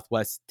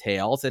Southwest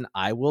tails, and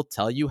I will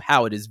tell you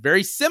how. It is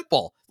very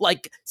simple.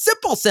 Like,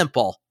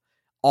 simple.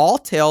 All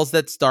tails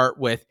that start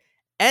with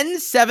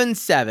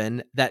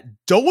N77 that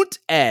don't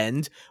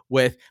end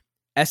with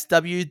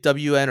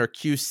SWWN or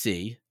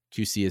QC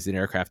is an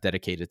aircraft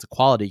dedicated to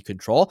quality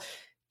control,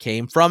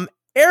 came from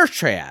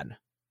AirTran.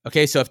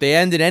 Okay, so if they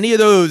end in any of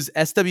those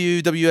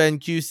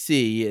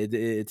SWWNQC,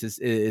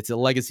 it's a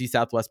legacy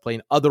Southwest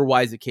plane.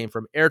 Otherwise, it came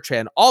from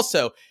AirTran.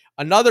 Also,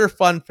 another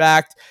fun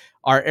fact,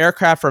 our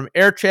aircraft from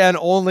AirTran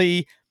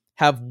only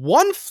have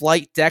one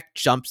flight deck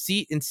jump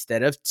seat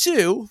instead of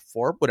two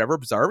for whatever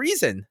bizarre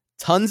reason.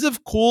 Tons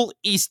of cool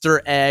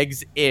Easter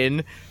eggs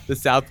in the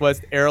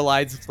Southwest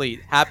Airlines fleet.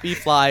 Happy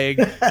flying,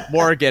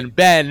 Morgan.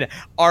 Ben,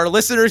 our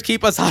listeners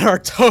keep us on our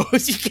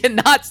toes. You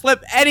cannot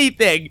slip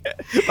anything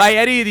by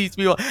any of these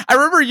people. I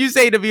remember you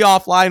saying to me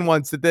offline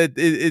once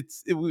that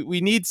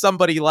we need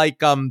somebody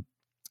like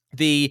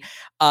the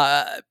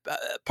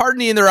pardon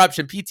the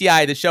interruption,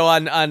 PTI, the show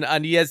on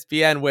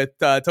ESPN with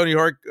Tony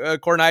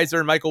Kornheiser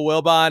and Michael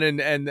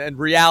Wilbon, and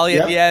Reale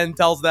at the end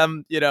tells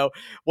them,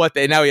 what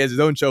they, now he has his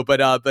own show,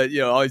 but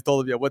always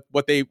told them,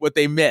 what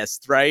they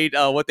missed, right?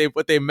 What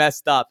they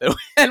messed up.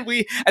 And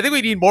I think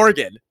we need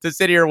Morgan to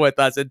sit here with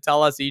us and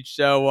tell us each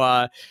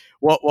show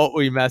what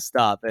we messed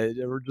up.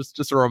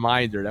 Just a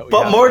reminder that.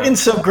 But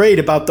Morgan's so great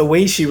about the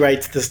way she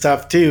writes the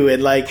stuff too,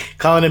 and like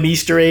calling them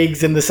Easter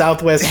eggs in the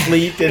Southwest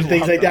fleet and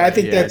things like that. I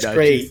think that's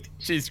great.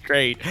 She's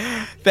great.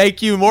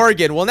 Thank you,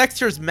 Morgan. Well, next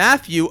here's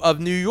Matthew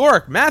of New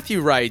York. Matthew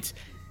writes,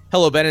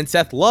 "Hello, Ben and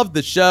Seth. Love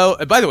the show."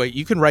 And by the way,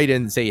 you can write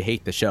in and say you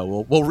hate the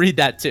show. We'll read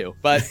that too.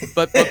 But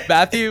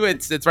Matthew,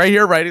 it's right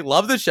here writing,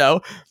 "Love the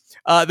show.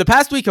 The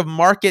past week of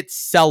market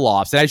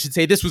sell-offs," and I should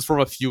say this was from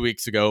a few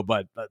weeks ago,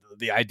 but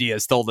the idea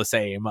is still the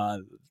same.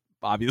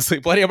 Obviously,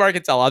 plenty of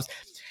market sell-offs,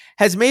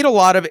 has made a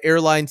lot of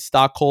airline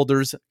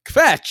stockholders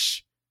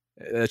kvetch.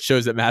 That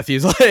shows that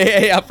Matthew's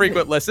a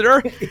frequent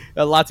listener.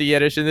 Lots of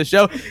Yiddish in the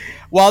show.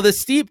 While the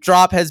steep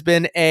drop has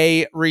been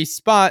a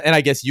response, and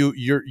I guess your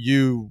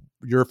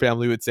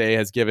family would say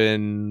has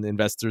given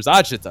investors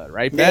agita,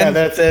 right, Ben? Yeah,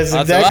 that's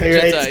exactly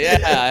right. Yeah,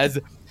 as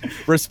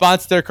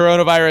response to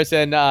coronavirus,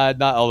 and not,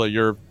 although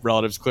your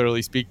relatives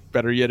clearly speak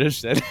better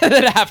Yiddish than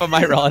half of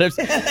my relatives,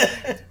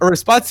 a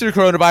response to the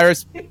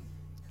coronavirus,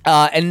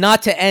 and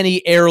not to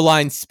any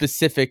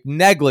airline-specific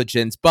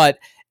negligence, but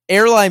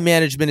airline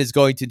management is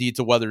going to need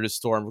to weather the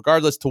storm.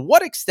 Regardless, to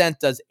what extent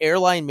does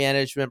airline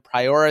management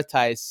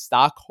prioritize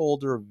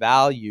stockholder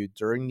value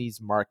during these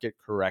market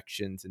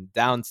corrections and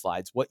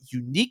downsides? What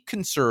unique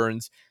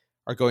concerns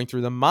are going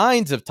through the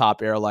minds of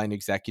top airline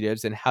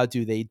executives, and how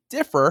do they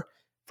differ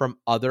from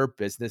other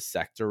business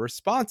sector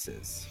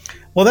responses?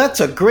 Well, that's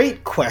a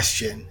great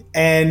question.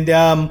 And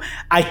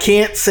I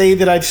can't say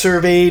that I've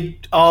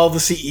surveyed all the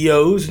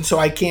CEOs, and so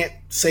I can't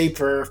say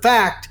for a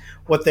fact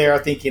what they are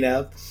thinking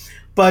of.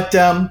 But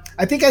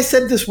I think I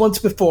said this once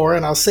before,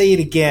 and I'll say it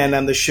again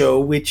on the show,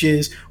 which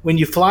is when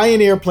you fly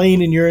an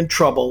airplane and you're in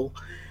trouble,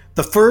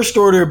 the first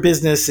order of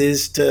business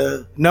is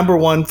to, number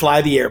one,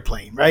 fly the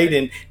airplane, right?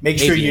 And make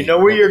sure you know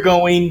where you're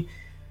going,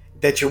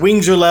 that your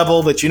wings are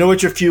level, that you know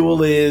what your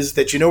fuel is,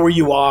 that you know where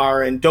you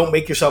are, and don't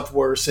make yourself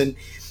worse. And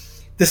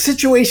the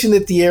situation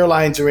that the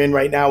airlines are in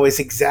right now is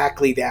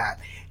exactly that.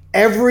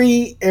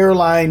 Every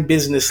airline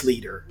business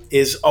leader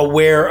is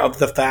aware of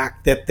the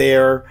fact that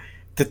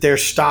their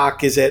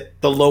stock is at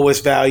the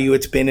lowest value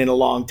it's been in a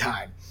long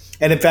time.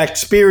 And in fact,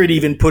 Spirit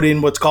even put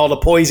in what's called a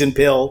poison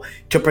pill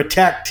to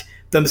protect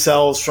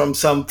themselves from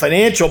some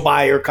financial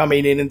buyer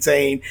coming in and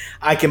saying,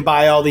 I can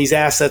buy all these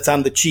assets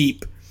on the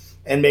cheap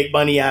and make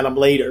money on them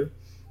later.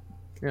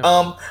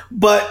 Yeah.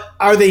 But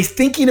are they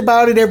thinking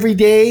about it every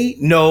day?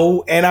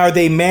 No. And are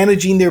they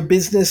managing their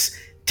business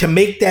to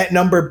make that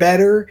number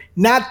better?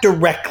 Not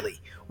directly.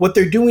 What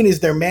they're doing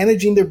is they're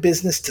managing their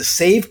business to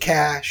save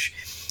cash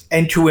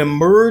and to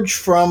emerge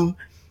from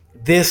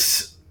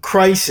this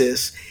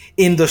crisis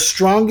in the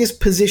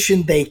strongest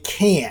position they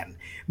can,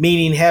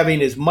 meaning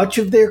having as much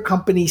of their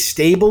company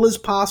stable as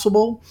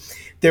possible,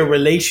 their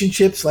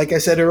relationships, like I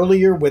said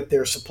earlier, with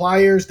their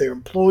suppliers, their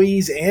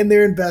employees, and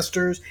their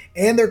investors,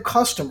 and their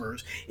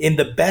customers in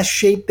the best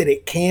shape that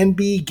it can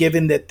be,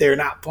 given that they're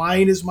not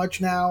flying as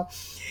much now.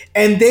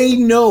 And they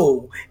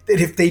know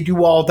that if they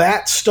do all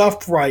that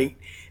stuff right,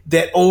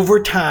 that over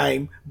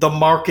time, the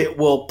market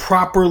will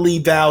properly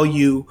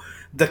value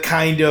the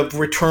kind of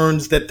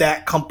returns that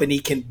that company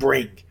can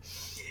bring.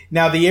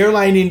 Now, the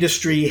airline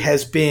industry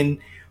has been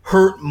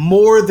hurt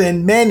more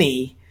than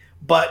many,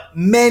 but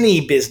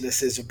many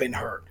businesses have been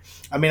hurt.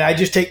 I mean, I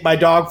just take my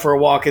dog for a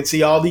walk and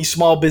see all these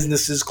small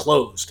businesses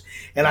closed.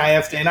 And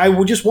I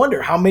will just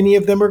wonder how many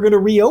of them are going to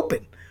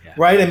reopen,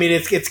 right? I mean,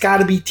 it's got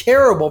to be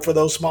terrible for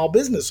those small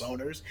business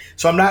owners.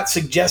 So I'm not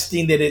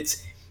suggesting that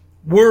it's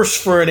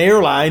worse for an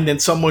airline than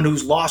someone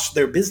who's lost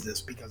their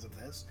business because of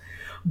this.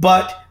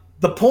 But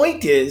the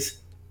point is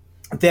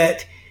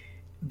that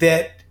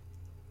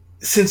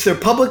since they're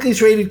publicly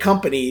traded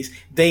companies,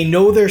 they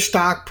know their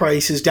stock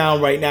price is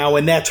down right now,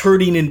 and that's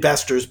hurting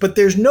investors. But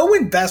there's no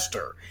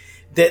investor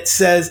that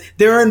says,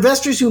 there are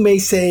investors who may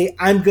say,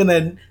 I'm going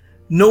to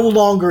no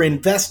longer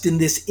invest in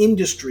this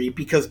industry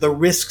because the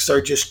risks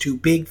are just too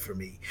big for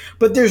me.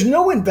 But there's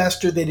no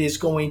investor that is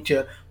going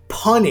to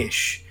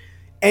punish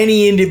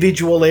any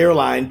individual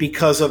airline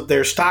because of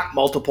their stock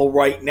multiple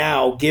right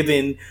now,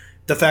 given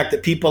the fact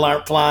that people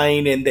aren't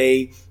flying and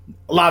a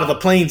lot of the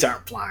planes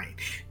aren't flying.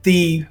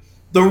 The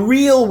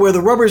real where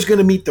the rubber is going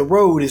to meet the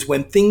road is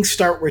when things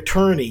start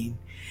returning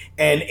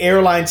and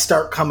airlines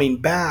start coming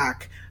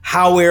back,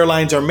 how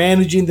airlines are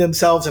managing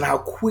themselves and how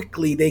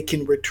quickly they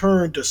can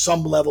return to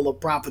some level of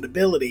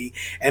profitability.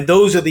 And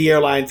those are the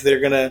airlines that are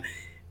going to,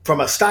 from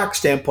a stock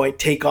standpoint,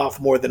 take off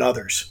more than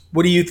others.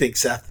 What do you think,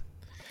 Seth?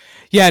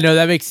 Yeah, no,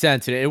 that makes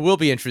sense. And it will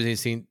be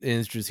interesting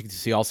to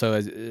see also,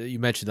 as you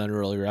mentioned on an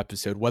earlier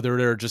episode, whether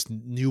there are just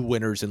new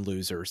winners and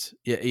losers.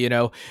 We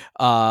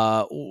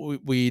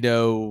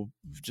know,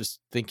 just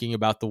thinking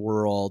about the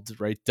world,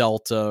 right?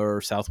 Delta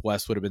or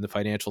Southwest would have been the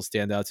financial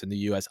standouts in the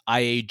U.S.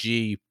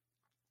 IAG,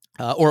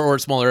 or a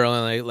smaller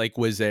airline like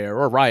Wizz Air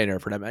or Ryanair,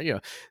 for that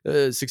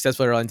matter,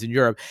 successful airlines in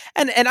Europe.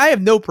 And I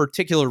have no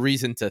particular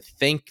reason to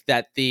think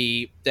that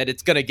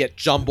it's going to get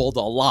jumbled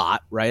a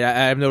lot, right? I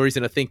have no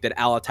reason to think that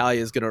Alitalia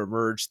is going to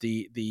emerge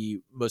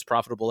the most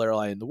profitable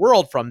airline in the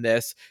world from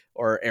this,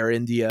 or Air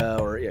India,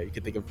 or you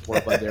can think of four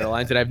other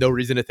airlines. And I have no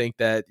reason to think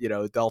that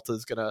Delta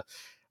is going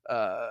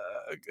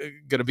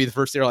to be the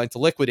first airline to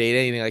liquidate,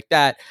 anything like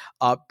that.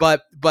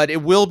 But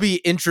it will be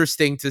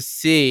interesting to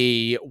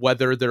see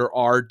whether there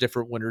are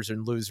different winners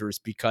and losers,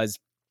 because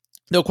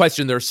no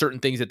question there are certain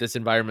things that this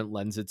environment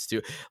lends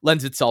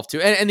itself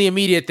to. And the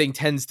immediate thing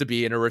tends to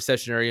be, in a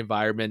recessionary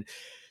environment,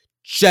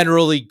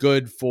 generally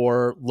good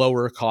for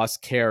lower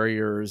cost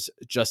carriers,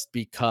 just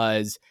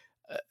because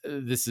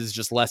this is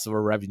just less of a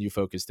revenue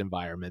focused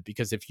environment.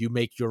 Because if you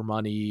make your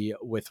money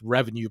with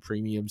revenue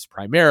premiums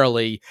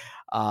primarily,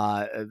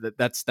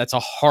 that's a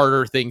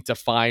harder thing to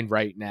find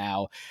right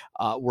now.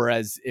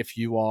 Whereas if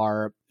you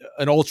are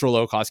an ultra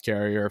low cost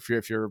carrier,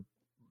 if you're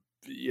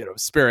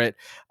Spirit,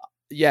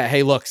 yeah,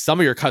 hey, look, some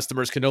of your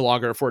customers can no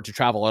longer afford to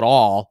travel at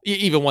all,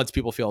 even once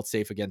people feel it's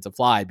safe again to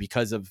fly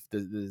because of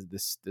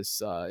this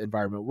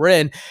environment we're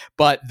in.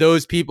 But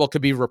those people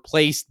could be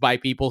replaced by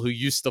people who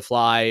used to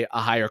fly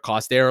a higher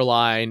cost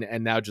airline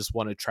and now just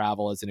want to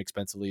travel as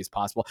inexpensively as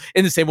possible.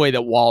 In the same way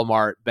that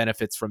Walmart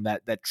benefits from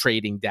that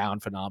trading down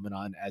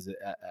phenomenon,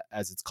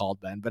 as it's called,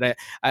 Ben. But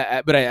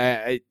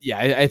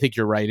I think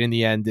you're right. In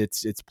the end,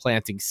 it's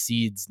planting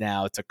seeds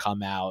now to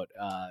come out,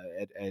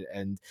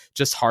 and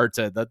just hard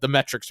to the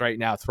metrics right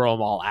now, throw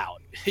them all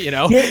out,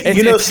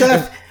 Yeah,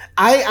 Seth,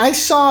 I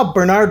saw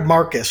Bernard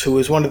Marcus, who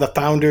is one of the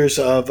founders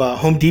of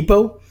Home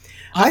Depot.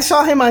 I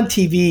saw him on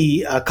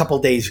TV a couple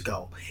days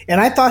ago, and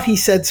I thought he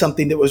said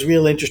something that was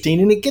real interesting.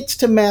 And it gets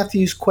to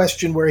Matthew's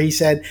question where he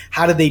said,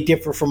 how do they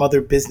differ from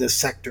other business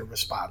sector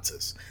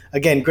responses?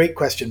 Again, great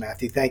question,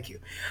 Matthew. Thank you.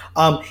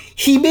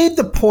 He made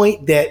the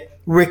point that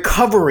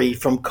recovery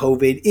from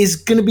COVID is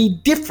going to be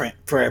different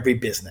for every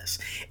business.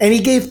 And he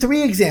gave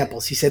 3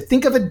 examples. He said,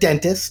 think of a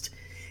dentist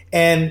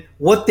and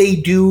what they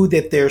do,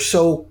 that they're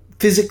so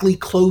physically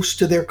close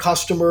to their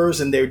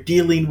customers and they're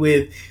dealing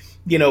with,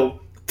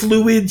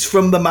 fluids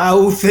from the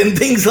mouth and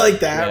things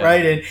like that, yeah.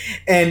 Right?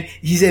 And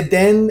he said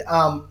then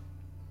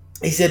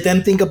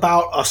think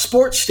about a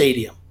sports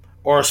stadium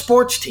or a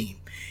sports team,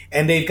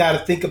 and they've got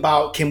to think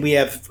about, can we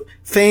have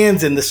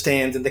fans in the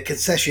stands and the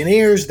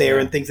concessionaires there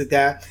and things like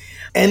that.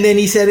 And then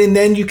he said, and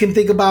then you can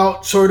think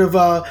about sort of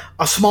a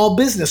small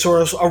business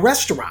or a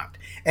restaurant.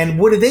 And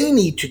what do they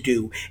need to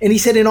do? And he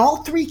said in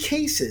all 3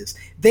 cases,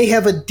 they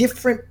have a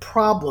different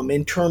problem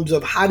in terms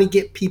of how to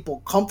get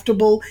people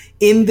comfortable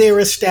in their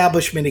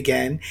establishment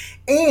again,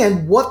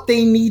 and what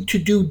they need to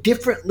do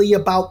differently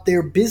about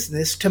their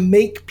business to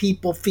make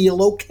people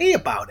feel okay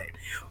about it.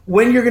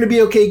 When you're going to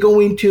be okay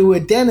going to a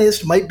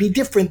dentist might be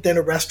different than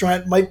a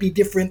restaurant, might be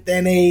different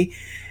than a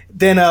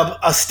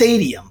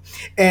stadium.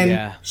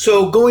 And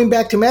so going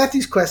back to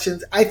Matthew's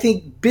questions, I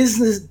think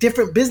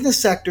different business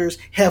sectors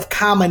have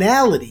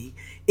commonality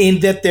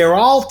in that they're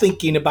all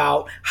thinking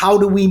about, how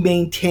do we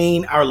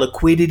maintain our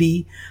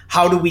liquidity?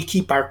 How do we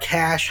keep our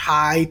cash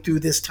high through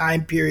this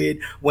time period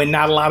when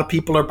not a lot of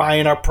people are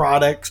buying our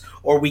products,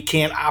 or we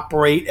can't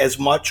operate as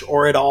much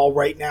or at all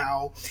right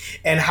now?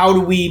 And how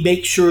do we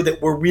make sure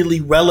that we're really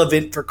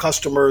relevant for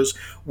customers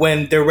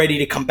when they're ready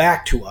to come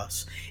back to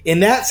us?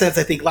 In that sense,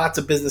 I think lots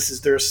of businesses,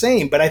 they're the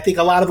same, but I think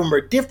a lot of them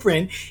are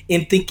different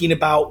in thinking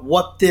about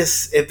what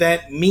this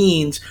event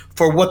means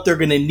for what they're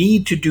going to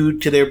need to do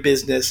to their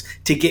business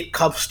to get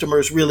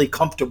customers really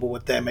comfortable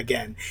with them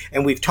again.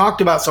 And we've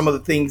talked about some of the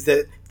things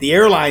that the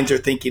airlines are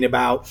thinking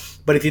about,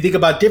 but if you think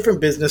about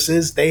different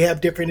businesses, they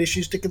have different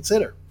issues to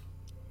consider.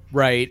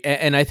 Right.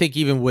 And I think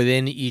even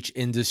within each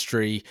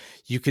industry,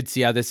 you could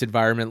see how this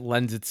environment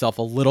lends itself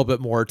a little bit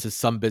more to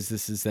some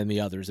businesses than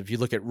the others. If you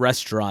look at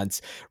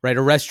restaurants, right,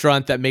 a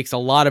restaurant that makes a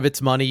lot of its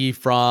money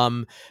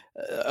from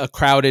a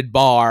crowded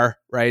bar,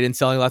 right, and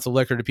selling lots of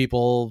liquor to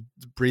people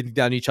breathing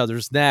down each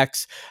other's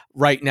necks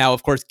right now,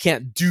 of course,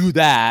 can't do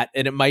that.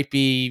 And it might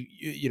be,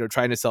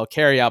 trying to sell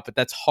carry out, but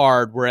that's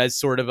hard. Whereas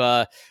sort of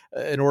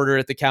an order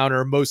at the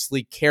counter,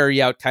 mostly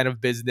carry out kind of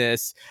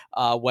business,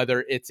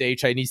 whether it's a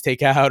Chinese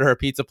takeout or a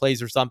pizza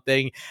place or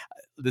something,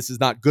 this is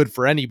not good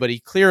for anybody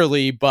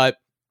clearly, but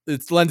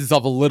it lends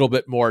itself a little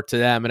bit more to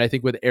them. And I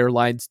think with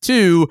airlines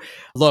too,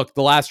 look,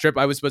 the last trip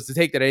I was supposed to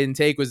take that I didn't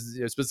take was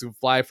supposed to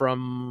fly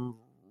from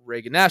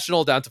Reagan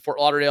National down to Fort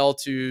Lauderdale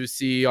to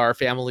see our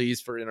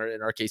families for, in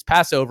our case,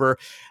 Passover.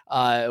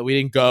 We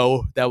didn't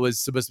go. That was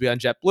supposed to be on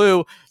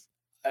JetBlue.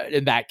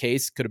 In that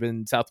case, could have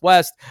been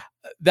Southwest.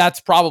 That's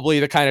probably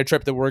the kind of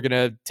trip that we're going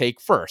to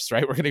take first,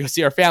 right? We're going to go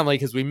see our family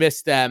because we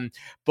missed them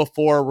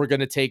before we're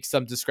going to take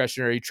some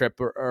discretionary trip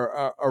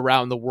or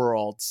around the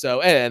world.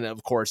 So, and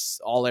of course,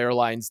 all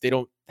airlines, they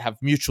don't have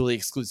mutually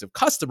exclusive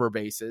customer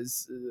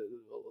bases.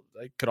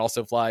 I could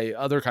also fly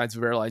other kinds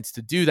of airlines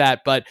to do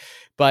that, but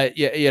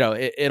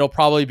it'll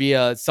probably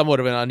be somewhat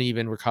of an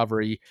uneven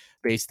recovery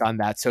based on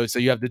that. So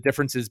you have the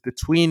differences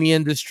between the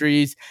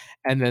industries,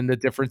 and then the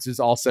differences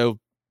also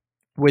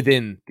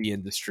within the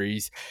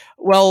industries.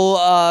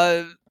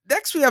 Well,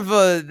 next we have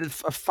a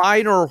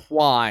finer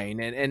wine,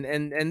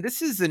 and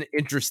this is an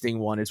interesting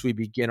one as we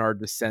begin our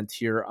descent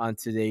here on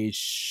today's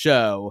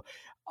show.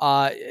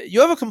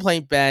 You have a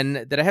complaint,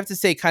 Ben, that I have to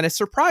say kind of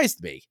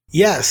surprised me.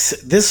 Yes,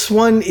 this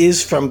one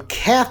is from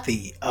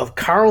Kathy of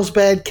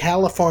Carlsbad,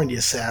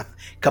 California, Seth,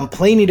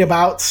 complaining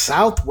about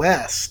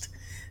Southwest,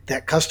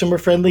 that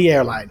customer-friendly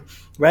airline.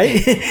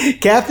 Right?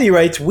 Kathy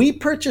writes, we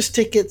purchased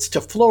tickets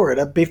to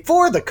Florida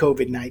before the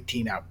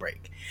COVID-19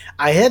 outbreak.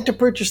 I had to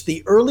purchase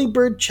the early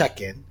bird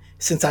check-in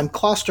since I'm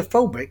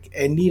claustrophobic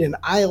and need an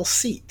aisle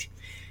seat.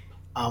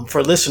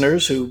 For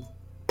listeners who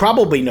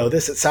probably know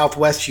this, at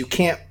Southwest, you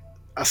can't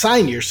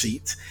assign your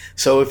seats.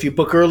 So if you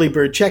book early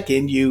bird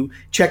check-in, you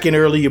check in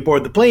early, you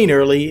board the plane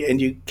early, and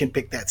you can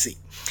pick that seat.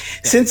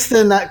 Yeah. Since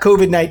the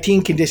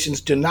COVID-19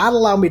 conditions do not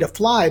allow me to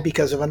fly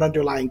because of an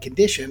underlying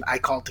condition, I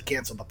called to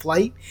cancel the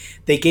flight.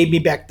 They gave me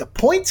back the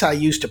points I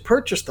used to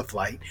purchase the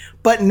flight,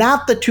 but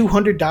not the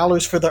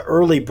 $200 for the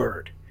early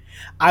bird.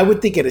 I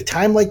would think at a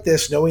time like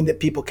this, knowing that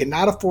people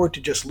cannot afford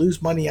to just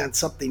lose money on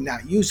something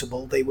not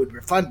usable, they would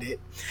refund it.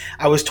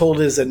 I was told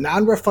it is a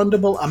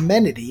non-refundable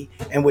amenity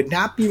and would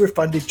not be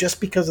refunded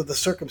just because of the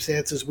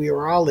circumstances we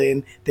are all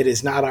in that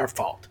is not our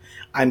fault.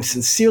 I'm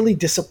sincerely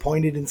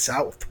disappointed in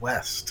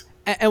Southwest.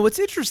 And what's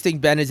interesting,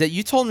 Ben, is that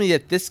you told me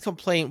that this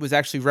complaint was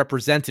actually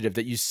representative,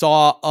 that you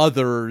saw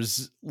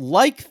others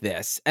like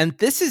this. And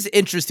this is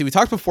interesting. We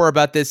talked before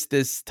about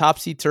this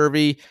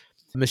topsy-turvy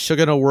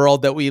Meshuggah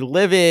world that we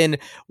live in,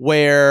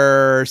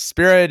 where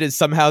Spirit is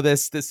somehow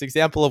this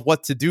example of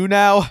what to do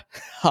now.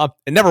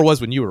 It never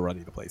was when you were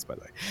running the place, by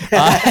the way.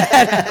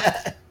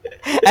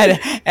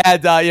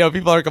 And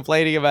people are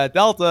complaining about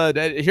Delta.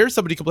 And here's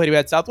somebody complaining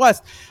about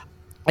Southwest.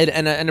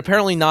 And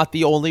apparently not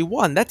the only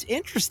one. That's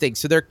interesting.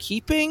 So they're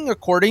keeping,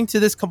 according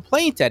to this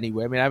complaint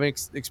anyway. I mean, I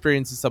haven't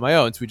experienced this on my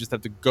own, so we just have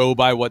to go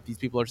by what these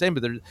people are saying.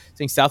 But they're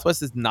saying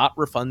Southwest is not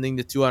refunding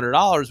the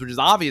 $200, which is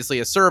obviously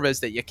a service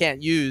that you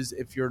can't use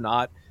if you're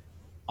not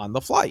on the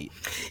flight.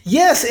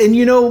 Yes, and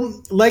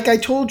like I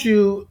told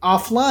you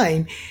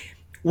offline,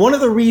 one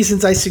of the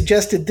reasons I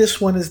suggested this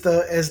one as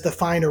the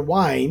finer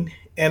wine,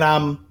 and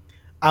I'm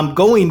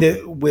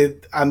going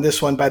with on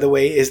this one, by the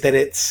way, is that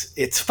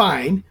it's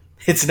fine.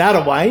 It's not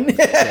a wine.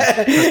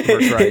 Yeah,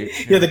 customer's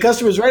right. Yeah, the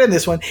customer's right on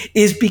this one,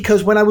 is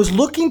because when I was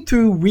looking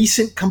through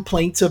recent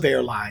complaints of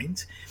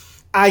airlines,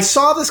 I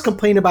saw this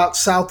complaint about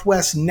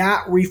Southwest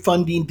not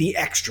refunding the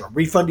extra,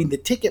 refunding the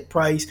ticket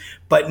price,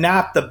 but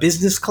not the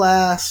business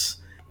class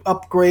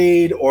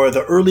upgrade or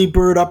the early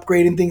bird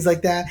upgrade and things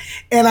like that.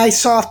 And I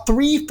saw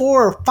 3,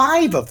 4, or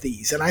 5 of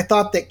these, and I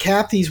thought that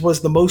Kathy's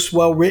was the most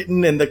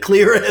well-written and the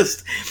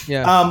clearest.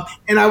 Yeah.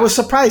 And I was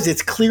surprised.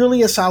 It's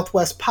clearly a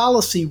Southwest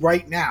policy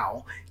right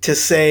now to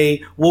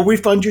say, we'll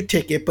refund your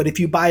ticket, but if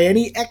you buy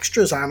any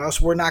extras on us,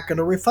 we're not going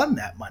to refund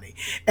that money.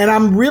 And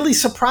I'm really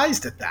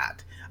surprised at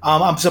that.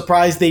 I'm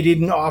surprised they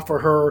didn't offer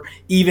her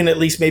even at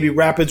least maybe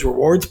Rapids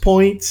Rewards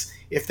points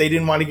if they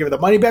didn't want to give her the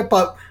money back.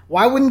 But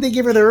why wouldn't they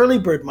give her the early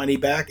bird money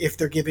back if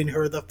they're giving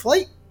her the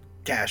flight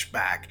cash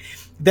back?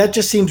 That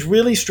just seems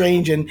really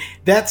strange. And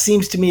that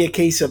seems to me a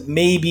case of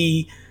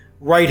maybe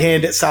right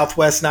hand at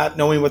Southwest not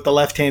knowing what the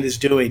left hand is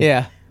doing.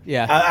 Yeah.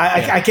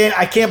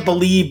 I can't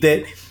believe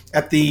that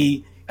at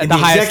the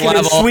highest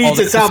executive level, suites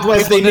at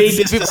Southwest they made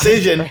this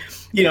decision.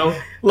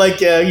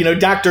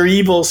 Dr.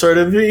 Evil sort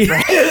of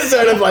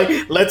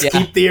like, let's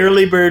keep the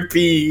early bird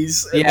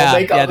fees.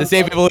 The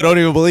same people who don't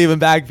even believe in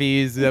bag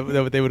fees,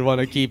 that they would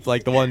want to keep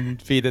like the one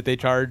fee that they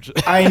charge.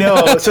 I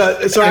know.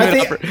 So I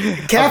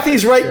think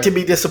Kathy's right to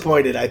be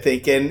disappointed, I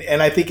think.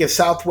 And I think if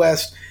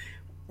Southwest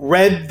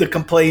read the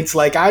complaints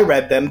like I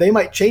read them, they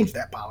might change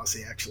that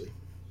policy, actually.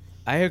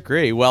 I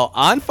agree. Well,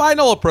 on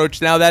Final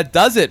Approach now, that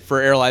does it for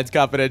Airlines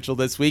Confidential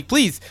this week.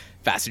 Please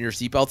fasten your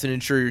seatbelts and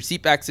ensure your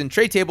seatbacks and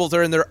tray tables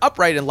are in their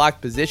upright and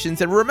locked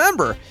positions. And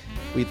remember,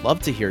 we'd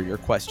love to hear your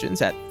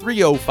questions at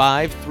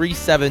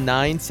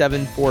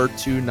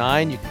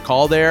 305-379-7429. You can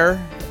call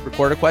there,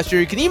 record a question,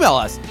 or you can email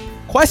us,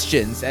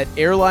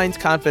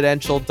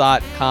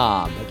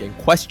 questions@airlinesconfidential.com. Again,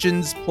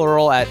 questions,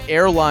 plural, at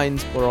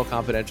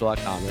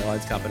airlinespluralconfidential.com.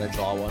 Airlines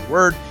Confidential, all one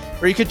word.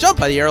 Or you could jump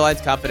by the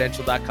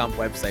airlinesconfidential.com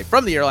website.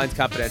 From the Airlines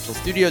Confidential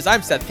studios,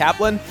 I'm Seth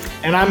Kaplan.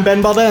 And I'm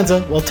Ben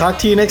Baldanza. We'll talk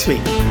to you next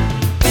week.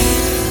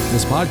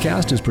 This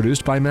podcast is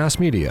produced by Mass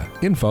Media.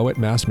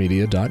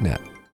 Info@massmedia.net.